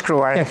keni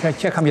shkruar.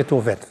 Që kam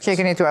jetuar vetë. Që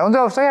keni jetuar. Unë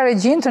do ftoja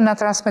Regjin të na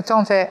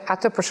transmetonte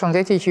atë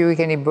përshëndetje që ju i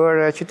keni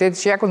bërë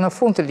qytetit Shijakut në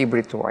fund të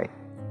librit tuaj.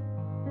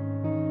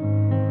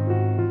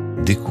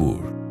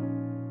 Dikur.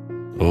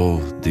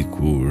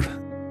 Dikur.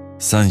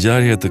 Sa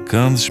ngjarje të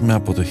këndshme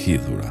apo të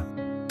hidhura,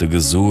 të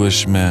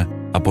gëzueshme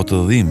apo të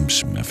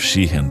dhimbshme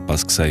fshihen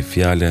pas kësaj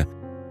fjale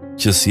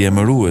që si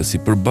emëruesi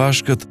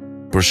përbashkët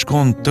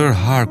përshkon tër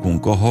harkun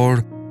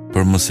kohor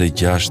për më së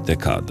 6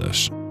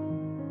 dekadash.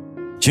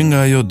 Që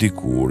nga ajo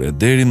dikur e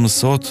deri më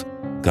sot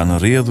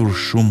kanë rrjedhur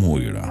shumë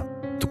ujëra,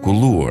 të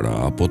kulluara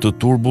apo të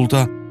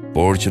turbullta,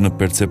 por që në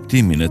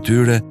perceptimin e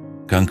tyre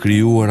kanë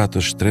krijuar atë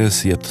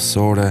shtresë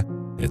jetësore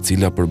e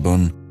cila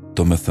përbën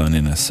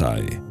domethënien e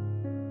saj.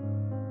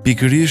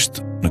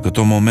 Pikërisht në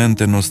këto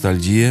momente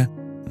nostalgjie,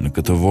 në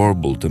këtë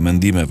vorbull të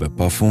mendimeve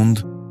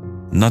pafund,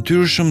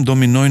 natyrshëm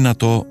dominojnë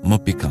ato më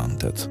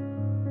pikantet.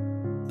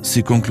 Si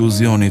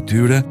konkluzioni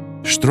tyre,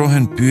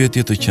 shtrohen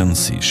pyetje të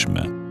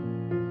qëndësishme.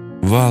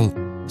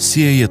 Vallë,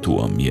 si e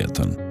jetuam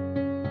jetën?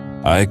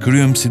 A e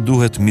kryem si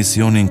duhet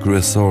misionin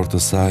kryesor të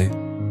saj?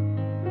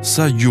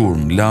 Sa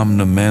gjurmë lam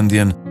në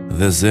mendjen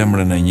dhe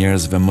zemrën e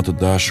njerëzve më të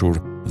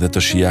dashur dhe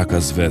të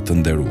shijakasve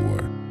të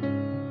nderuar?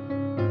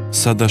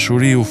 sa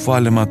dashuri u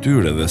falem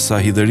atyre dhe sa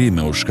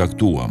hidërime u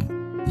shkaktuam,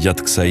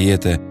 gjatë kësaj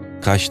jete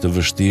kaq të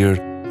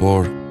vështirë,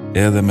 por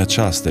edhe me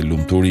çaste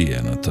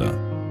lumturie në të.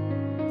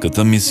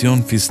 Këtë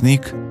mision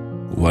fisnik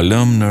u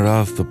lëm në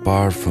radhë të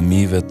parë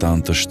fëmijëve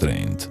tanë të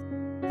shtrenjtë,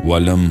 u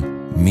lëm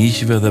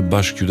miqve dhe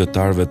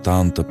bashkëqytetarëve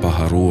tanë të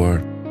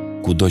paharruar,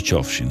 kudo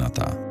qofshin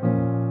ata.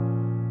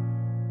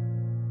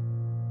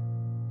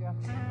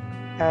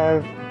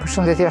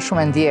 Përshëndetja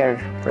shumë e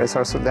ndjerë,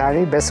 profesor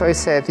Sudari. Besoj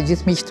se të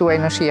gjithë miqtë tuaj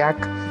në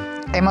Shijak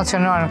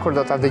emocionohen kur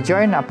do ta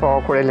dëgjojnë apo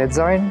kur e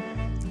lexojnë.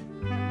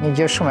 Një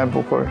gjë shumë e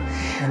bukur.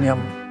 Unë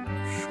jam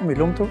shumë i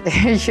lumtur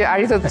që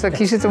arritët të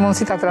kishit të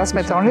mundësi ta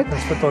transmetonit.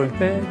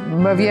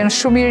 Më vjen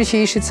shumë mirë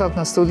që ishit sot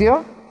në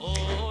studio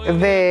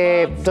dhe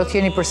do të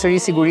jeni përsëri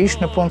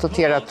sigurisht në punë të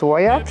tjera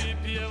tuajat.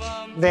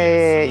 Dhe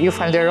ju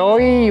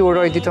falenderoj, ju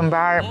uroj ditë të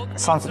mbar,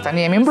 sonte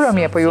tani jemi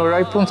mbrëmje, po ju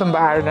uroj punë të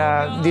mbar në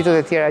ditët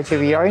e tjera që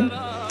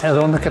vijojnë. Edhe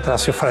unë në këtë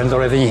rast ju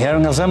falenderoj edhe një herë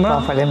nga zemra.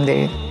 Po,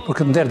 faleminderit. Për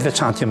këtë nder të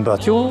veçantë që më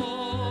bët ju.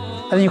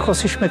 Edhe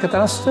njëkohësisht me këtë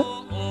rast të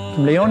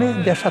më lejoni,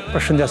 desha të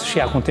përshëndes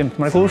Shijakun tim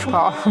të mrekullueshëm.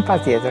 Po,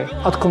 patjetër.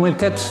 Atë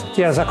komunitet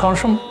të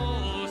jashtëzakonshëm,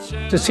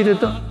 të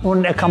cilët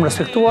unë e kam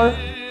respektuar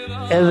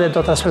edhe do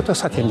të respektoj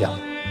sa të jem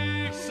gjallë.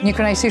 Një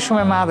kënaqësi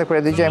shumë e madhe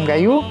kur e dëgjojmë nga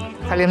ju.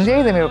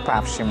 Faleminderit dhe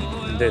mirupafshim.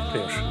 Faleminderit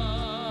për ju.